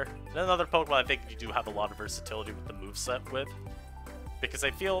Zangoose here. And another Pokemon I think you do have a lot of versatility with the moveset with. Because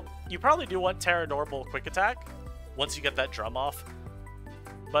I feel you probably do want Terra Normal Quick Attack once you get that drum off.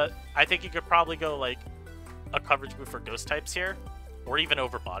 But I think you could probably go, like, a coverage move for Ghost types here. Or even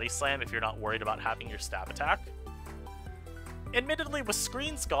over Body Slam if you're not worried about having your stab attack. Admittedly, with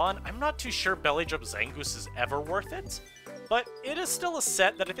screens gone, I'm not too sure Belly Drum Zangoose is ever worth it. But it is still a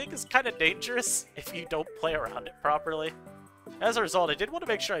set that I think is kind of dangerous if you don't play around it properly. As a result, I did want to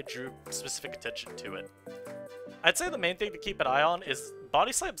make sure I drew specific attention to it. I'd say the main thing to keep an eye on is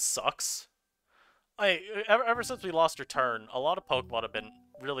Body Slam sucks. Ever since we lost Return, a lot of Pokemon have been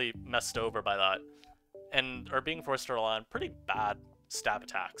really messed over by that, and are being forced to rely on pretty bad stab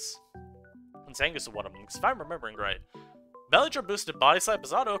attacks. And Zangoose is one of them, because if I'm remembering right, Belly Drum boosted Body Slam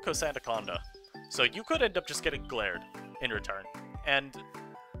is not Oko Sandaconda, so you could end up just getting glared in return. And,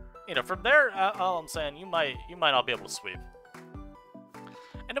 you know, from there, all I'm saying, you might not be able to sweep.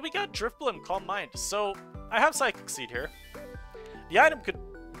 And then we got Drifblim, Calm Mind. So, I have Psychic Seed here. The item could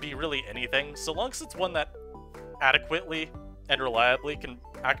be really anything, so long as it's one that adequately and reliably can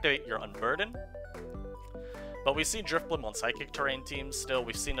activate your Unburden. But we've seen Drifblim on Psychic Terrain teams still,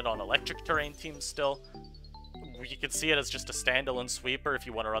 we've seen it on Electric Terrain teams still. You can see it as just a standalone sweeper if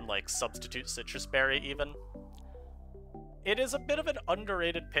you want to run, like, Substitute Citrus Berry, even. It is a bit of an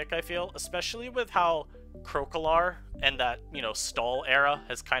underrated pick, I feel, especially with how Crocolar and that, you know, stall era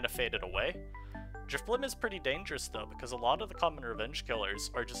has kind of faded away. Drifblim is pretty dangerous, though, because a lot of the common revenge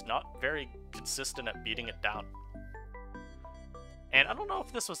killers are just not very consistent at beating it down. And I don't know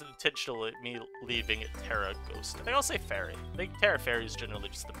if this was intentionally me leaving it Terra Ghost. I think I'll say Fairy. I think Terra Fairy is generally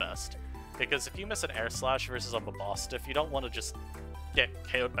just the best. Because if you miss an Air Slash versus a Mabostiff, you don't want to just get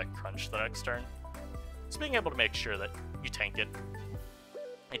KO'd by Crunch the next turn. So being able to make sure that you tank it,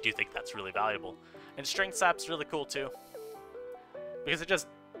 I do think that's really valuable. And Strength Sap's really cool too, because it just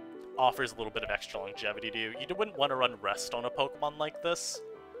offers a little bit of extra longevity to you. You wouldn't want to run Rest on a Pokemon like this,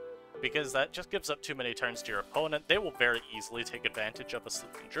 because that just gives up too many turns to your opponent. They will very easily take advantage of a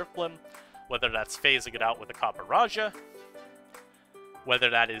sleeping Drifblim, whether that's phasing it out with a Copperajah, whether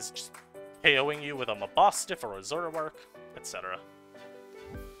that is just KOing you with a Mabostiff or a Zoroark, etc.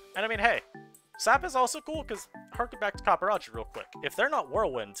 And I mean, hey, Sap is also cool because, harken back to Copperajah real quick, if they're not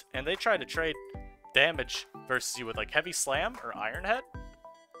Whirlwind and they try to trade damage versus you with like Heavy Slam or Iron Head,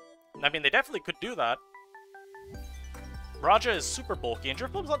 I mean, they definitely could do that. Raja is super bulky, and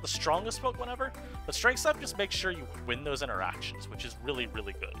Drifblim's not the strongest Pokemon ever, but Strength Sap just makes sure you win those interactions, which is really,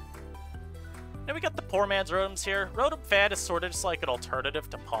 really good. Then we got the poor man's Rotoms here. Rotom Fan is sort of just like an alternative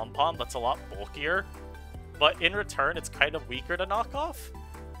to Pom Pom that's a lot bulkier, but in return it's kind of weaker to knock off,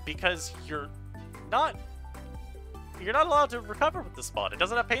 because you're not allowed to recover with this spot. It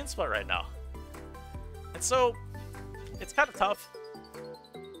doesn't have Pain Split right now. And so, it's kind of tough.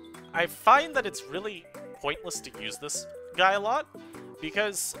 I find that it's really pointless to use this guy a lot,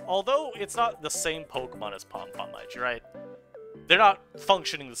 because although it's not the same Pokemon as Pom Pom, right? They're not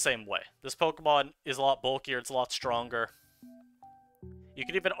functioning the same way. This Pokemon is a lot bulkier, it's a lot stronger. You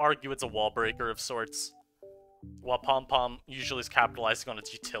could even argue it's a wall breaker of sorts, while Pom Pom usually is capitalizing on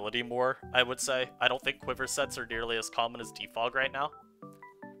its utility more, I would say. I don't think Quiver sets are nearly as common as Defog right now.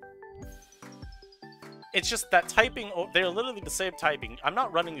 It's just that typing, they're literally the same typing. I'm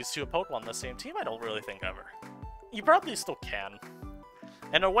not running these two Pokemon on the same team, I don't really think ever. You probably still can.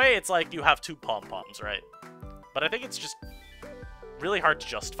 In a way, it's like you have two Pom Poms, right? But I think it's just really hard to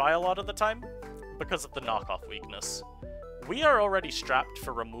justify a lot of the time because of the knockoff weakness. We are already strapped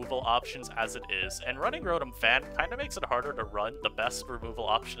for removal options as it is, and running Rotom Fan kind of makes it harder to run the best removal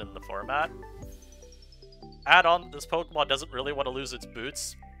option in the format. Add on, this Pokemon doesn't really want to lose its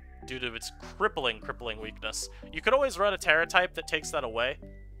boots due to its crippling weakness. You could always run a Terra type that takes that away.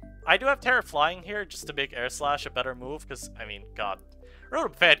 I do have Terra Flying here just to make Air Slash a better move, because, I mean, god,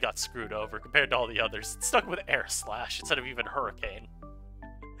 Rotom Fan got screwed over compared to all the others. It's stuck with Air Slash instead of even Hurricane.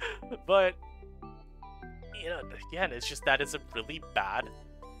 But, you know, again, it's just that is a really bad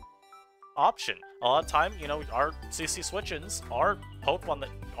option. A lot of time, you know, our CC switch-ins are Pokemon that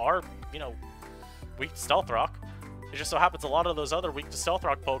are, you know, weak to Stealth Rock. It just so happens a lot of those other weak to Stealth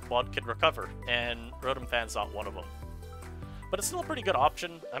Rock Pokemon can recover, and Rotom Fan's not one of them. But it's still a pretty good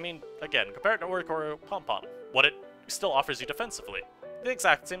option. I mean, again, compared to Oricorio Pom Pom, what it still offers you defensively, the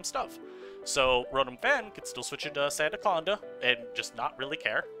exact same stuff. So Rotom Fan can still switch into Sandaconda and just not really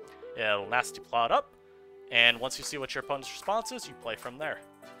care. It'll Nasty Plot up, and once you see what your opponent's response is, you play from there.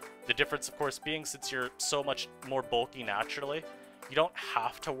 The difference, of course, being since you're so much more bulky naturally, you don't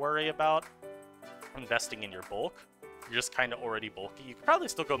have to worry about investing in your bulk. You're just kind of already bulky. You could probably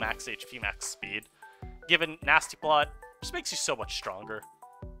still go max HP, max speed. Given Nasty Plot just makes you so much stronger.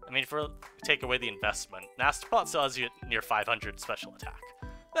 I mean, if we take away the investment, Nasty Plot still has you at near 500 special attack.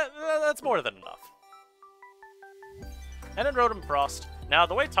 That's more than enough. And then Rotom Frost. Now,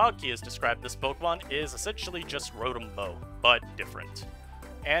 the way Togki has described this Pokemon is essentially just Rotom Mo, but different.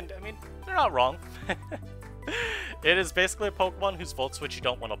 And, I mean, they're not wrong. It is basically a Pokemon whose Volt Switch you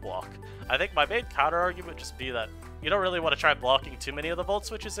don't want to block. I think my main counter-argument would just be that you don't really want to try blocking too many of the Volt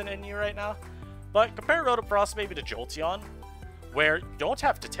Switches in you right now. But compare Rotom Frost maybe to Jolteon, where you don't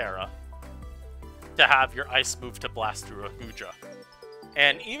have Totera to have your Ice move to blast through a Goodra.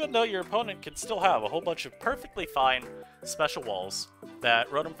 And even though your opponent can still have a whole bunch of perfectly fine special walls that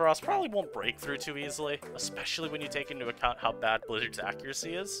Rotom Frost probably won't break through too easily, especially when you take into account how bad Blizzard's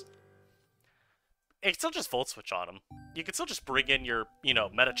accuracy is, it can still just Volt Switch on him. You can still just bring in your,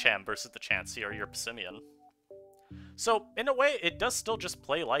 Metacham versus the Chansey or your Passimian. So, in a way, it does still just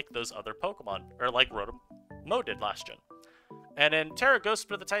play like those other Pokemon, or like Rotom Mo did last gen. And in Terra Ghost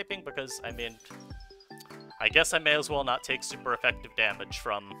for the typing, because, I mean, I guess I may as well not take super effective damage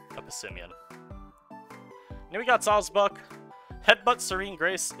from a Passimian. Then we got Sawsbuck. Headbutt Serene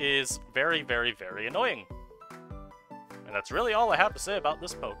Grace is very, very, very annoying. And that's really all I have to say about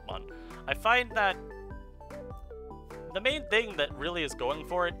this Pokemon. I find that the main thing that really is going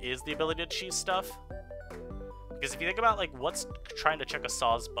for it is the ability to cheese stuff. Because if you think about, like, what's trying to check a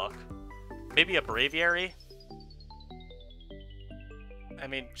Sawsbuck, maybe a Braviary. I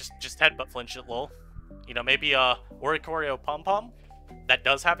mean, just Headbutt flinch it, lol. Maybe a Oricorio Pom-Pom that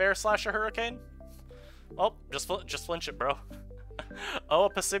does have Air Slash or Hurricane. Oh, just flinch it, bro. Oh, a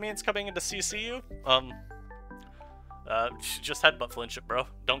Passimian's coming into CC you? Just Headbutt flinch it, bro.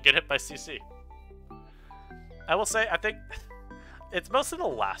 Don't get hit by CC. I will say, I think it's mostly the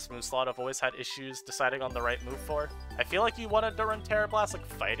last move slot I've always had issues deciding on the right move for. I feel like you wanted to run Terra Blast like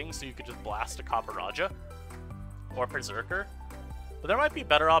fighting so you could just blast a Copperajah or Berserker. But there might be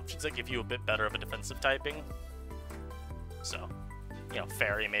better options that give you a bit better of a defensive typing. So,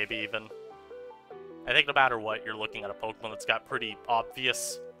 Fairy maybe even. I think no matter what, you're looking at a Pokemon that's got pretty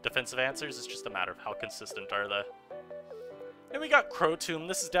obvious defensive answers. It's just a matter of how consistent are they. And we got Crotomb.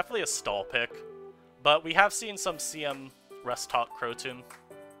 This is definitely a stall pick. But we have seen some CM Rest Talk Crotomb.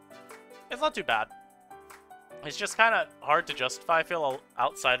 It's not too bad. It's just kind of hard to justify, I feel,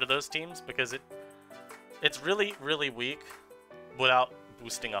 outside of those teams, because it's really, really weak without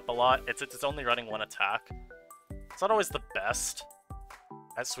boosting up a lot. It's only running one attack. It's not always the best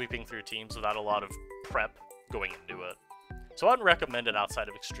at sweeping through teams without a lot of prep going into it. So I wouldn't recommend it outside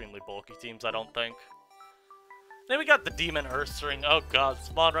of extremely bulky teams, I don't think. Then we got the Demon Ursaring. Oh god,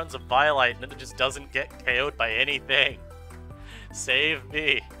 Spawn runs a Violite and it just doesn't get KO'd by anything. Save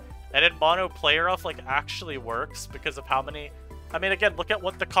me. And then Mono Player Off actually works because of how many... I mean, again, look at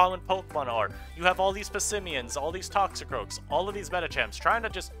what the common Pokemon are. You have all these Passimians, all these Toxicroaks, all of these Metachams trying to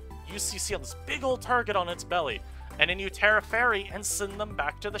just use CC on this big old target on its belly. And then you Terra Fairy and send them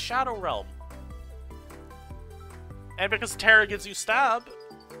back to the Shadow Realm. And because Terra gives you Stab,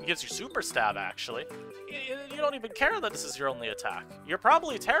 it gives you Super Stab actually, you don't even care that this is your only attack. You're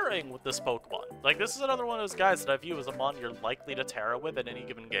probably Terraing with this Pokemon. This is another one of those guys that I view as a mon you're likely to Terra with in any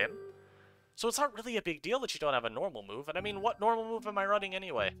given game. So it's not really a big deal that you don't have a normal move, and I mean, what normal move am I running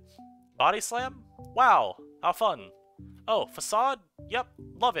anyway? Body Slam? Wow, how fun. Oh, Facade? Yep,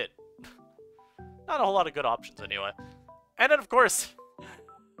 love it. Not a whole lot of good options anyway. And then, of course,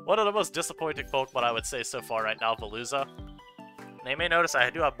 one of the most disappointing Pokemon I would say so far right now, Veluza. Now, you may notice I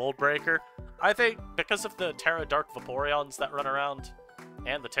do have Mold Breaker. I think because of the Terra Dark Vaporeons that run around,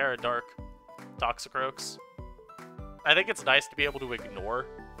 and the Terra Dark Toxicroaks, I think it's nice to be able to ignore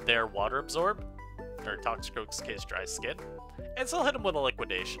their Water Absorb, or Toxicroak's case Dry Skin, and still hit them with a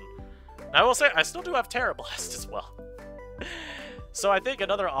Liquidation. And I will say, I still do have Terra Blast as well. So I think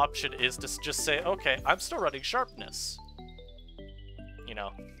another option is to just say, okay, I'm still running Sharpness.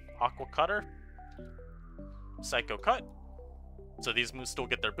 Aqua Cutter, Psycho Cut. So these moves still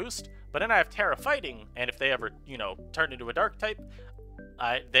get their boost, but then I have Terra Fighting, and if they ever, turn into a Dark type,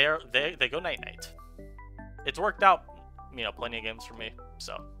 they go Night-Night. It's worked out, plenty of games for me,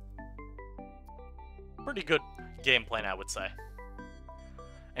 so pretty good game plan, I would say.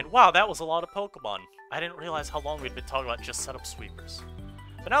 And wow, that was a lot of Pokemon. I didn't realize how long we'd been talking about just setup sweepers.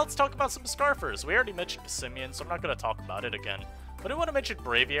 But now let's talk about some Scarfers. We already mentioned Passimian, so I'm not going to talk about it again. But I want to mention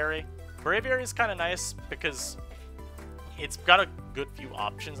Braviary. Braviary is kind of nice because it's got a good few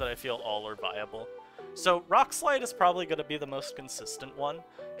options that I feel all are viable. So Rock Slide is probably going to be the most consistent one,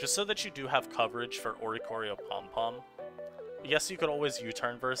 just so that you do have coverage for Oricorio Pom Pom. Yes, you could always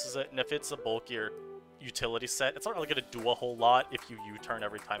U-turn versus it, and if it's a bulkier utility set, it's not really going to do a whole lot if you U-turn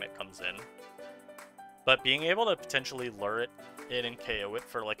every time it comes in. But being able to potentially lure it in and KO it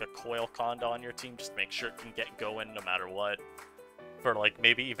for like a Coil Conda on your team, just make sure it can get going no matter what. For like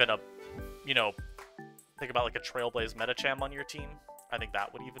maybe even a, you know, think about like a Trailblaze Metacham on your team. I think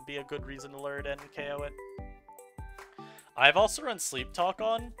that would even be a good reason to lure it in and KO it. I've also run Sleep Talk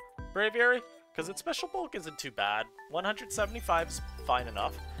on Braviary, because its special bulk isn't too bad. 175 is fine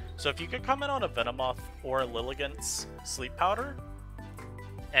enough. So if you could come in on a Venomoth or a Lilligant's Sleep Powder,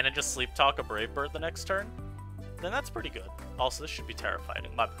 and then just Sleep Talk a Brave Bird the next turn, then that's pretty good. Also, this should be Terrifying,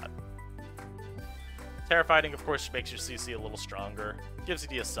 my bad. Terrifying, of course, makes your CC a little stronger. Gives you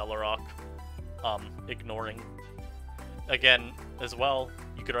the Accelerock, ignoring. Again, as well,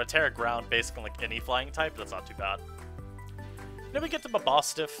 you could run Terra Ground basically like any flying type, that's not too bad. Then we get to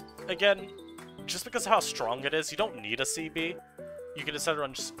Mabostiff. Again, just because of how strong it is, you don't need a CB. You can instead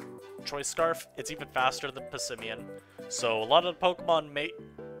run just Choice Scarf. It's even faster than Passimian. So a lot of the Pokemon may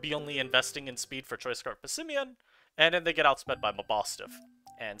be only investing in speed for Choice Scarf Passimian, and then they get outsped by Mabostiff.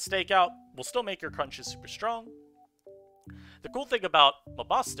 And Stakeout will still make your crunches super strong. The cool thing about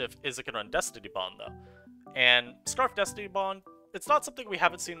Mabostiff is it can run Destiny Bond, though. And Scarf Destiny Bond, it's not something we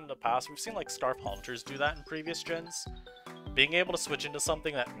haven't seen in the past. We've seen like Scarf Haunters do that in previous gens. Being able to switch into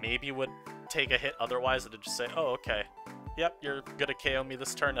something that maybe would take a hit otherwise, and to just say, oh, okay, yep, you're gonna KO me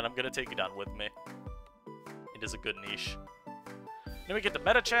this turn, and I'm gonna take you down with me. It is a good niche. Then we get the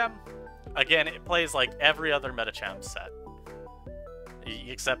Metacham. Again, it plays like every other Metacham set.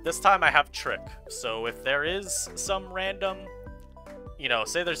 Except this time I have Trick. So if there is some random, you know,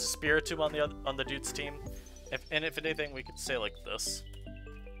 say there's a Spiritomb on the dude's team, if anything, we could say like this.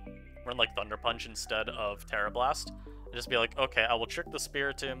 Run like Thunder Punch instead of Terra Blast. And just be like, okay, I will Trick the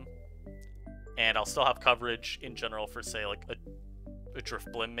Spiritomb, and I'll still have coverage in general for, say, like a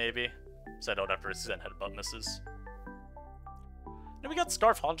Drifblim maybe, so I don't have to resist Headbutt misses. Then we got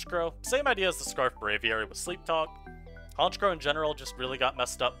Scarf Honchkrow. Same idea as the Scarf Braviary with Sleep Talk. Honchkrow in general just really got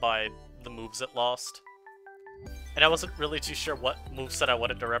messed up by the moves it lost. And I wasn't really too sure what moveset I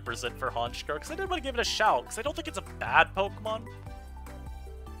wanted to represent for Honchkrow, because I didn't want to give it a shout, because I don't think it's a bad Pokemon.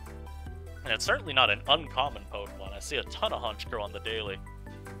 And it's certainly not an uncommon Pokemon. I see a ton of Honchkrow on the daily.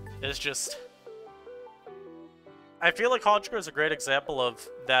 It's just... I feel like Honchkrow is a great example of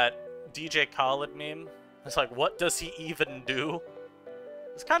that DJ Khaled meme. It's like, what does he even do?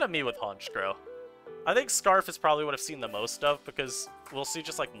 It's kind of me with Honchkrow. I think Scarf is probably what I've seen the most of, because we'll see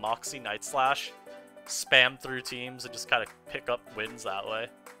just like Moxie Night Slash spam through teams and just kind of pick up wins that way.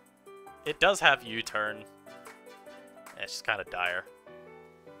 It does have U-turn. It's just kind of dire.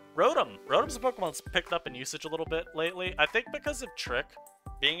 Rotom. Rotom's a Pokemon that's picked up in usage a little bit lately. I think because of Trick,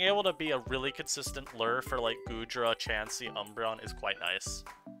 being able to be a really consistent lure for like Goodra, Chansey, Umbreon is quite nice.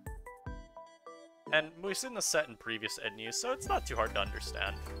 And we've seen this set in previous NUs, so it's not too hard to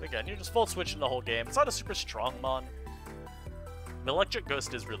understand. Again, you're just full switching the whole game. It's not a super strong mon. Electric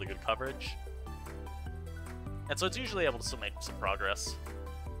Ghost is really good coverage. And so it's usually able to still make some progress.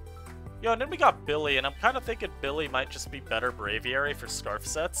 Yo, and then we got Billy, and I'm kind of thinking Billy might just be better Braviary for Scarf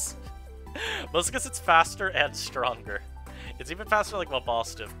sets. Mostly because it's faster and stronger. It's even faster like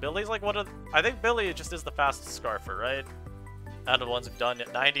Mabostiff. Billy's like one of... I think Billy just is the fastest Scarfer, right? Out of the ones we've done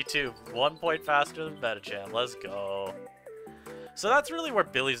yet. 92. 1 point faster than Metacham. Let's go. So that's really where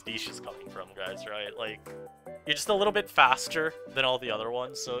Billy's niche is coming from, guys, right? Like, you're just a little bit faster than all the other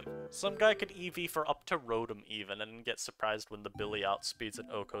ones, so some guy could EV for up to Rotom even, and get surprised when the Billy outspeeds and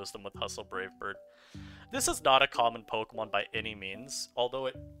OHKOs them with Hustle Brave Bird. This is not a common Pokemon by any means, although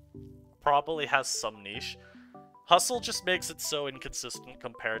it probably has some niche. Hustle just makes it so inconsistent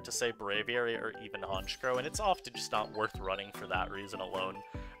compared to, say, Braviary or even Honchkrow, and it's often just not worth running for that reason alone.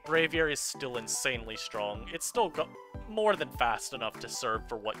 Braviary is still insanely strong. It's still more than fast enough to serve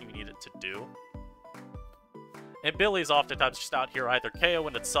for what you need it to do. And Billy's oftentimes just out here either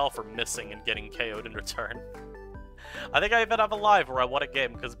KOing itself or missing and getting KO'd in return. I think I even have a live where I won a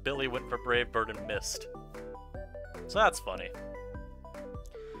game because Billy went for Brave Bird and missed. So that's funny.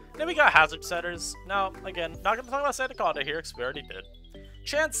 Then we got Hazard Setters. Now, again, not going to talk about Sandaconda here because we already did.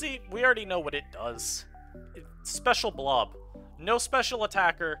 Chansey, we already know what it does. Special Blob. No special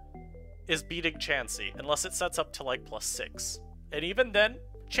attacker is beating Chansey unless it sets up to like +6. And even then,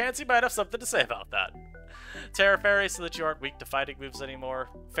 Chansey might have something to say about that. Terra Fairy so that you aren't weak to fighting moves anymore.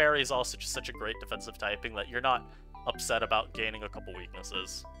 Fairy is also just such a great defensive typing that you're not upset about gaining a couple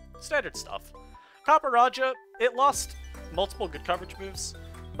weaknesses. Standard stuff. Copper Raja, it lost multiple good coverage moves,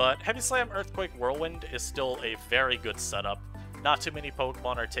 But Heavy Slam, Earthquake, Whirlwind is still a very good setup. Not too many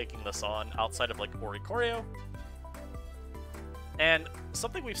Pokemon are taking this on outside of like Oricorio. And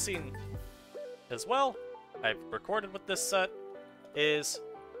something we've seen as well, I've recorded with this set, is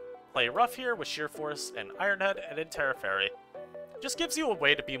play rough here with Sheer Force and Iron Head and then Terra Fairy. Just gives you a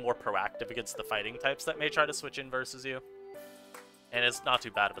way to be more proactive against the fighting types that may try to switch in versus you. And it's not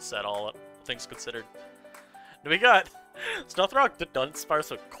too bad of a set, all things considered. Then we got Stealth Rock the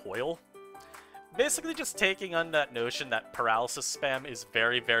Dunsparce with Coil. Basically just taking on that notion that paralysis spam is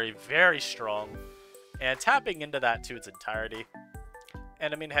very, very, very strong, and tapping into that to its entirety.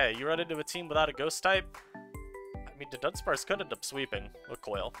 And I mean, hey, you run into a team without a ghost type, I mean, the Dunsparce could end up sweeping with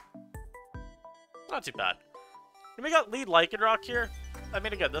Coil. Not too bad. And we got Lead Lycanroc here. I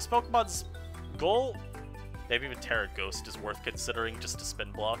mean, again, this Pokemon's goal, maybe even Terra Ghost is worth considering just to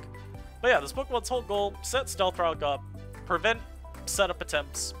spin block. But yeah, this Pokemon's whole goal, set Stealth Rock up, prevent setup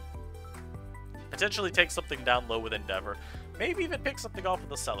attempts, potentially take something down low with Endeavor, maybe even pick something off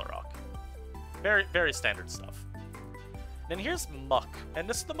with a Cellarrock. Very, very standard stuff. Then here's Muck, and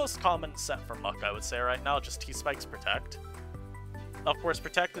this is the most common set for Muck, I would say right now, just T-Spikes Protect. Of course,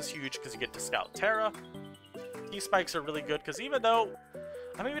 Protect is huge because you get to Scout Terra. T-Spikes are really good because even though,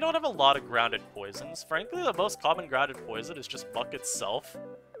 I mean, we don't have a lot of grounded poisons. Frankly, the most common grounded poison is just Muck itself.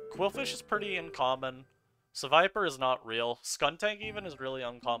 Quillfish is pretty uncommon. Seviper is not real. Skuntank even is really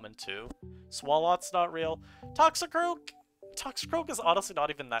uncommon too. Swalot's not real. Toxicroak is honestly not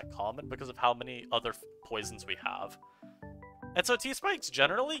even that common because of how many other poisons we have. And so T-Spikes,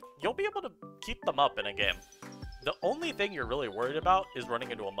 generally, you'll be able to keep them up in a game. The only thing you're really worried about is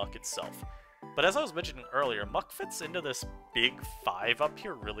running into a Muck itself. But as I was mentioning earlier, Muck fits into this big 5 up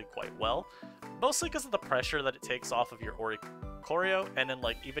here really quite well. Mostly because of the pressure that it takes off of your Oricorio and then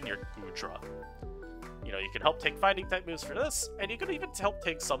like even your Goodra. You know, you can help take fighting type moves for this, and you can even help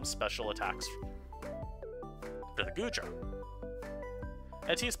take some special attacks for the Goodra.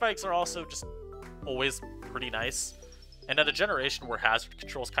 And T-Spikes are also just always pretty nice. And at a generation where hazard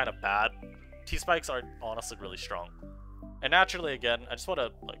control is kind of bad, T-Spikes are honestly really strong. And naturally, again, I just want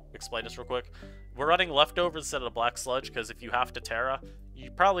to like explain this real quick. We're running Leftovers instead of the Black Sludge, because if you have to Terra,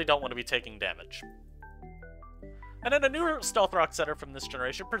 you probably don't want to be taking damage. And then a newer Stealth Rock setter from this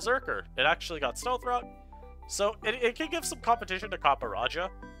generation, Berserker. It actually got Stealth Rock, so it can give some competition to Kaparaja,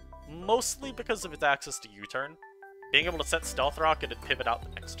 mostly because of its access to U-turn. Being able to set Stealth Rock and then pivot out the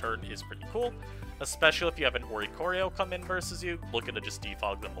next turn is pretty cool, especially if you have an Oricorio come in versus you, looking to just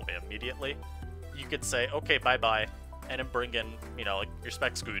defog them away immediately. You could say, okay, bye-bye, and then bring in, you know, like your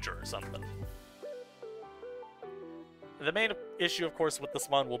Specs Goodra or something. The main issue, of course, with this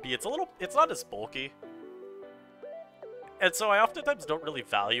one will be it's not as bulky. And so I oftentimes don't really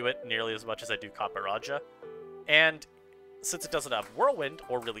value it nearly as much as I do Kaparaja. And since it doesn't have Whirlwind,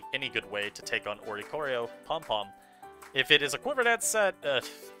 or really any good way to take on Oricorio, Pom-Pom, if it is a Quiver Dance set,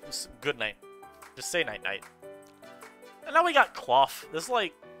 good night. Just say night-night. And now we got Cloth. This is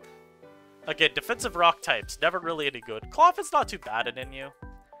like, again, defensive rock types, never really any good. Cloth is not too bad in Inu.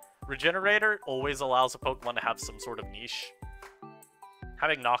 Regenerator always allows a Pokemon to have some sort of niche.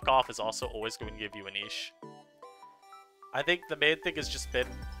 Having Knockoff is also always going to give you a niche. I think the main thing has just been,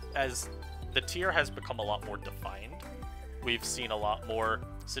 as the tier has become a lot more defined, we've seen a lot more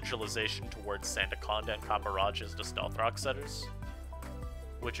centralization towards Sandaconda and Kaparaja as the Stealth Rock setters,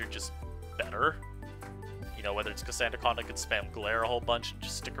 which are just better. You know, whether it's because Sandaconda can spam Glare a whole bunch and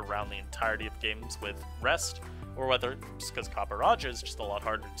just stick around the entirety of games with Rest, or whether it's because Kaparaja is just a lot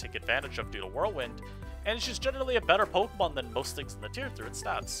harder to take advantage of due to Whirlwind, and it's just generally a better Pokemon than most things in the tier through its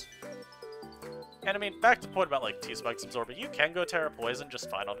stats. And I mean, back to the point about like T-Spikes absorbing, you can go Terra Poison just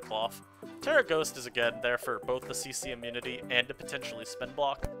fine on Cloth. Terra Ghost is again there for both the CC immunity and to potentially spin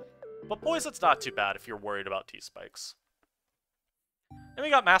block, but Poison's not too bad if you're worried about T-Spikes. Then we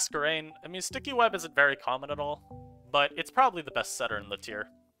got Masquerain. I mean, Sticky Web isn't very common at all, but it's probably the best setter in the tier.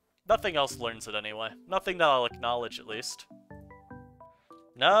 Nothing else learns it anyway. Nothing that I'll acknowledge at least.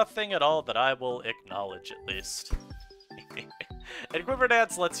 Nothing at all that I will acknowledge at least. And Quiver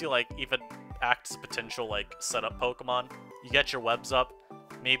Dance lets you like even act as a potential like setup Pokemon. You get your webs up,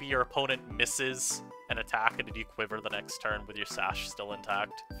 maybe your opponent misses an attack and you quiver the next turn with your sash still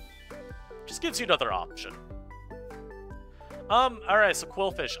intact. Just gives you another option. Alright, so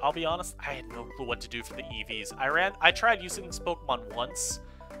Quillfish, I'll be honest, I had no clue what to do for the EVs. I tried using this Pokemon once,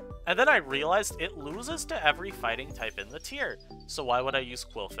 and then I realized it loses to every fighting type in the tier, so why would I use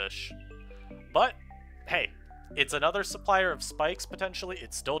Quillfish? But, hey, it's another supplier of spikes, potentially.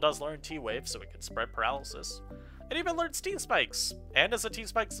 It still does learn T-Wave, so it can spread paralysis. It even learns T-Spikes, and is a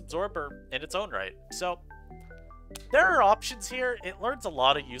T-Spikes absorber in its own right. So, there are options here. It learns a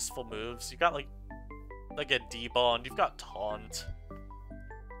lot of useful moves. You got like a debond. You've got taunt.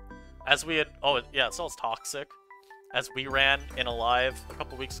 As we had, oh yeah, it sells toxic. As we ran in a live a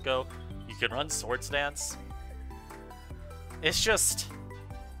couple weeks ago, you can run Swords Dance. It's just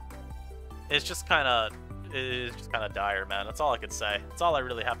kind of dire, man. That's all I can say. That's all I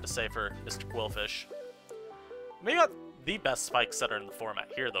really have to say for Mr. Quillfish. We got the best spike setter in the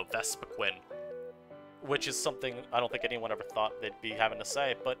format here, though, Vespiquen, which is something I don't think anyone ever thought they'd be having to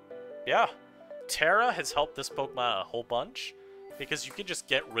say. But yeah, Terra has helped this Pokemon a whole bunch because you can just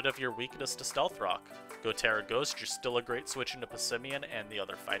get rid of your weakness to Stealth Rock. Go Terra Ghost, you're still a great switch into Passimian and the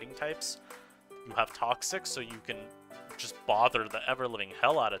other fighting types. You have Toxic, so you can just bother the ever-living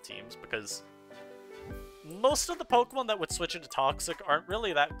hell out of teams, because most of the Pokemon that would switch into Toxic aren't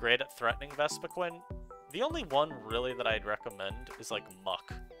really that great at threatening Vespiquen. The only one really that I'd recommend is like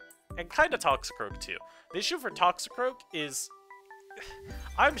Muck, and kind of Toxicroak too. The issue for Toxicroak is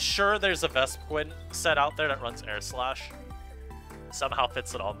I'm sure there's a Vespiquen set out there that runs Air Slash. Somehow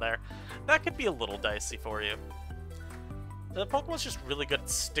fits it on there. That could be a little dicey for you. The Pokemon's just really good at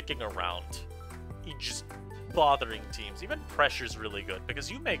sticking around. Just bothering teams. Even Pressure's really good, because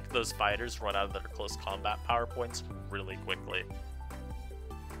you make those fighters run out of their close combat power points really quickly.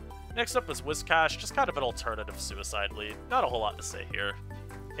 Next up is Whiscash, just kind of an alternative Suicide lead. Not a whole lot to say here.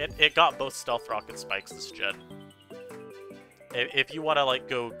 It got both Stealth Rock and Spikes this gen. If you want to like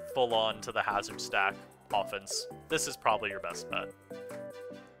go full on to the Hazard stack offense, this is probably your best bet.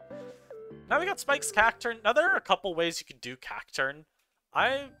 Now we got Spike's Cacturn. Now there are a couple ways you can do Cacturn.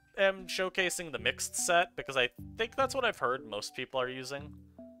 I am showcasing the mixed set because I think that's what I've heard most people are using.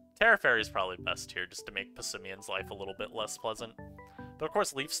 Terra Fairy is probably best here, just to make Passimian's life a little bit less pleasant. But of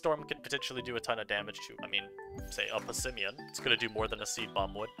course, Leaf Storm can potentially do a ton of damage to, I mean, say a Passimian. It's going to do more than a Seed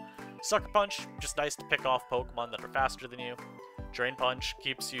Bomb would. Sucker Punch, just nice to pick off Pokemon that are faster than you. Drain Punch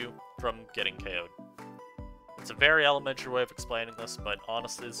keeps you from getting KO'd. It's a very elementary way of explaining this, but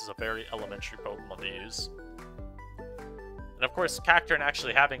honestly, this is a very elementary Pokemon to use. And of course, Cacturn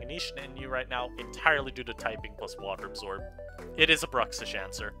actually having a niche in you right now entirely due to typing plus Water Absorb. It is a Bruxish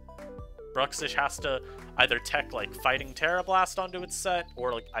answer. Bruxish has to either tech like Fighting Terra Blast onto its set,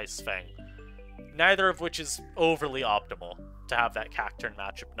 or like Ice Fang. Neither of which is overly optimal to have that Cacturn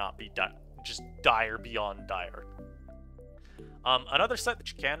matchup not be just dire beyond dire. Another set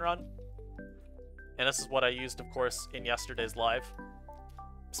that you can run, and this is what I used, of course, in yesterday's live.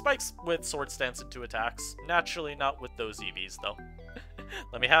 Spikes with Swords Dance into attacks. Naturally not with those EVs, though.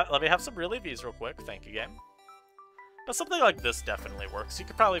 let me have some real EVs real quick. Thank you, game. But something like this definitely works. You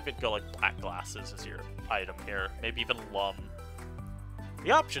could probably even go like Black Glasses as your item here. Maybe even Lum.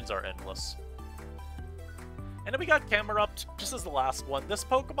 The options are endless. And then we got Camerupt, just as the last one. This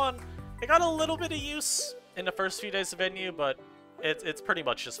Pokemon, it got a little bit of use in the first few days of NU, but it's pretty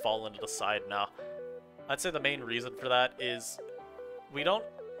much just fallen to the side now. I'd say the main reason for that is we don't...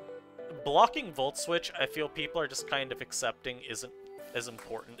 Blocking Volt Switch, I feel people are just kind of accepting isn't as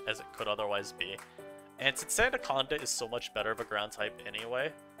important as it could otherwise be. And since Sandaconda is so much better of a ground type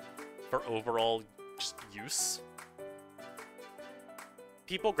anyway, for overall just use,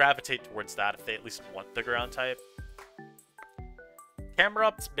 people gravitate towards that if they at least want the ground type.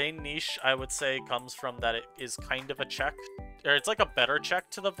 Camerupt's main niche, I would say, comes from that it is kind of a check, or it's like a better check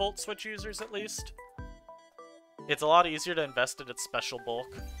to the Volt Switch users at least. It's a lot easier to invest in its special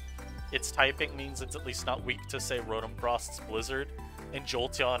bulk. Its typing means it's at least not weak to, say, Rotom Frost's Blizzard. And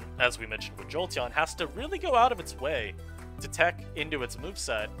Jolteon, as we mentioned with Jolteon, has to really go out of its way to tech into its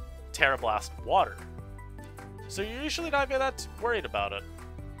moveset Terra Blast Water. So you're usually not that worried about it.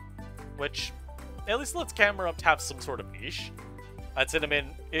 Which at least lets Camerupt have some sort of niche. I'd say the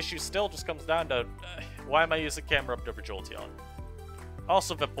main issue still just comes down to why am I using Camerupt over Jolteon?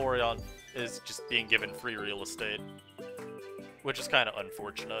 Also, Vaporeon is just being given free real estate, which is kind of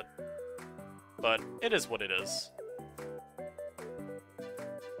unfortunate. But it is what it is.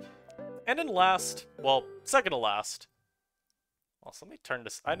 And then last, well, second to last. Also, let me turn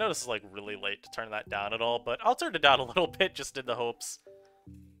this. I know this is like really late to turn that down at all, but I'll turn it down a little bit just in the hopes.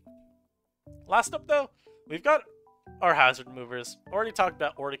 Last up, though, we've got our hazard movers. Already talked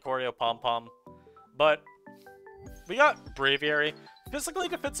about Oricorio Pom Pom, but we got Braviary. Physically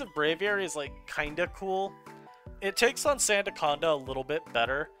defensive Braviary is like kinda cool. It takes on Sandaconda a little bit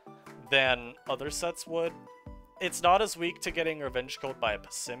better than other sets would. It's not as weak to getting Revenge Code by a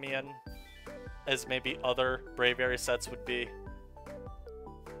Passimian as maybe other Braviary sets would be.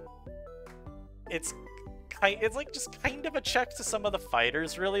 It's like just kind of a check to some of the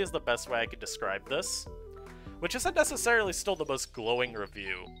fighters, really, is the best way I could describe this. Which isn't necessarily still the most glowing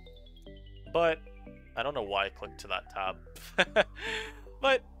review. But I don't know why I clicked to that tab.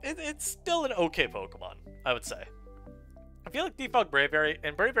 But it's still an okay Pokemon, I would say. I feel like Defog Braviary,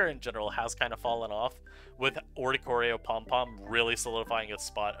 and Braviary in general, has kind of fallen off, with Oricorio Pom-Pom really solidifying its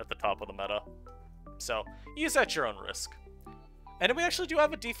spot at the top of the meta. So, use at your own risk. And we actually do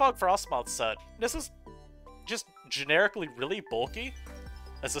have a Defog Frostmoth set. This is just generically really bulky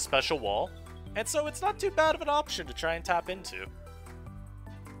as a special wall, and so it's not too bad of an option to try and tap into.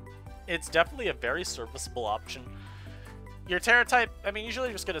 It's definitely a very serviceable option. Your Terra type, I mean, usually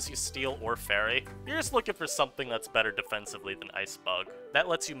you're just going to see Steel or Fairy. You're just looking for something that's better defensively than Ice Bug. That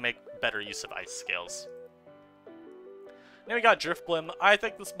lets you make better use of Ice Scales. Then we got Drifblim. I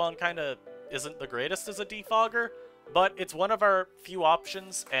think this mon kind of isn't the greatest as a defogger, but it's one of our few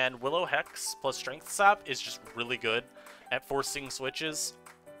options, and Willow Hex plus Strength Sap is just really good at forcing switches.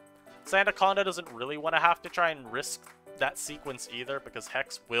 Sandaconda doesn't really want to have to try and risk that sequence either, because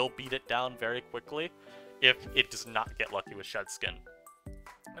Hex will beat it down very quickly if it does not get lucky with Shed Skin.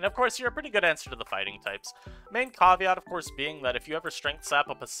 And of course, you're a pretty good answer to the fighting types. Main caveat, of course, being that if you ever Strength Sap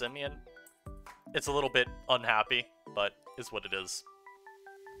up a Simian, it's a little bit unhappy, but is what it is.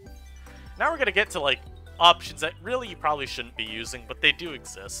 Now we're gonna get to, like, options that really you probably shouldn't be using, but they do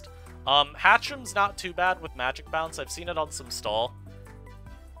exist. Hatchram's not too bad with Magic Bounce. I've seen it on some stall.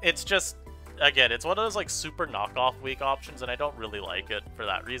 It's just, again, it's one of those, like, super knockoff weak options, and I don't really like it for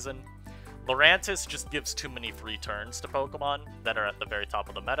that reason. Lurantis just gives too many free turns to Pokemon that are at the very top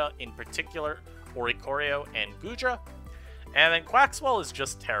of the meta, in particular Oricorio and Goodra. And then Quaxwell is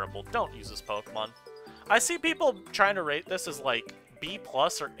just terrible. Don't use this Pokemon. I see people trying to rate this as like B+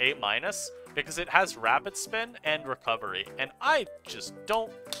 or A- because it has Rapid Spin and Recovery, and I just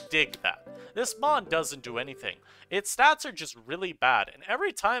don't dig that. This mon doesn't do anything. Its stats are just really bad, and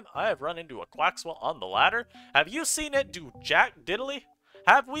every time I have run into a Quaxwell on the ladder, have you seen it do jack diddly?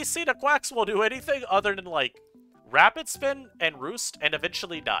 Have we seen a Quaxwell do anything other than, like, Rapid Spin and Roost and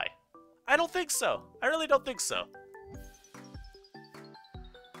eventually die? I don't think so. I really don't think so.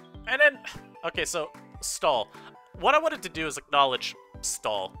 And then, okay, so, Stall. What I wanted to do is acknowledge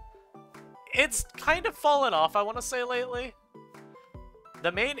Stall. It's kind of fallen off, I want to say, lately.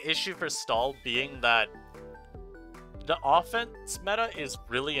 The main issue for Stall being that the offense meta is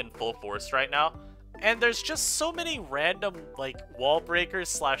really in full force right now. And there's just so many random, like, wall breakers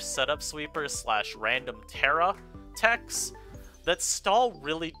slash setup sweepers slash random Terra techs that Stall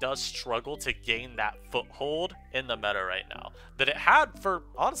really does struggle to gain that foothold in the meta right now. That it had for,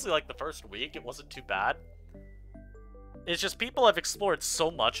 honestly, like, the first week, it wasn't too bad. It's just people have explored so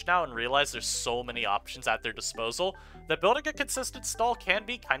much now and realized there's so many options at their disposal that building a consistent Stall can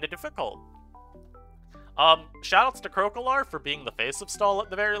be kind of difficult. Shoutouts to Crocolar for being the face of Stall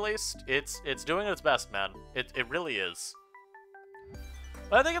at the very least. It's doing its best, man. It really is.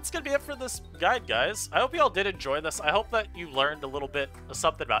 But I think that's gonna be it for this guide, guys. I hope you all did enjoy this. I hope that you learned a little bit of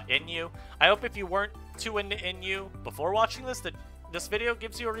something about Inu. I hope if you weren't too into Inu before watching this, that this video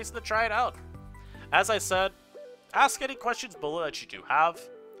gives you a reason to try it out. As I said, ask any questions below that you do have.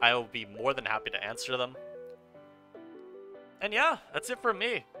 I will be more than happy to answer them. And yeah, that's it for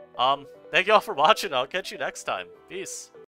me. Thank you all for watching. I'll catch you next time. Peace.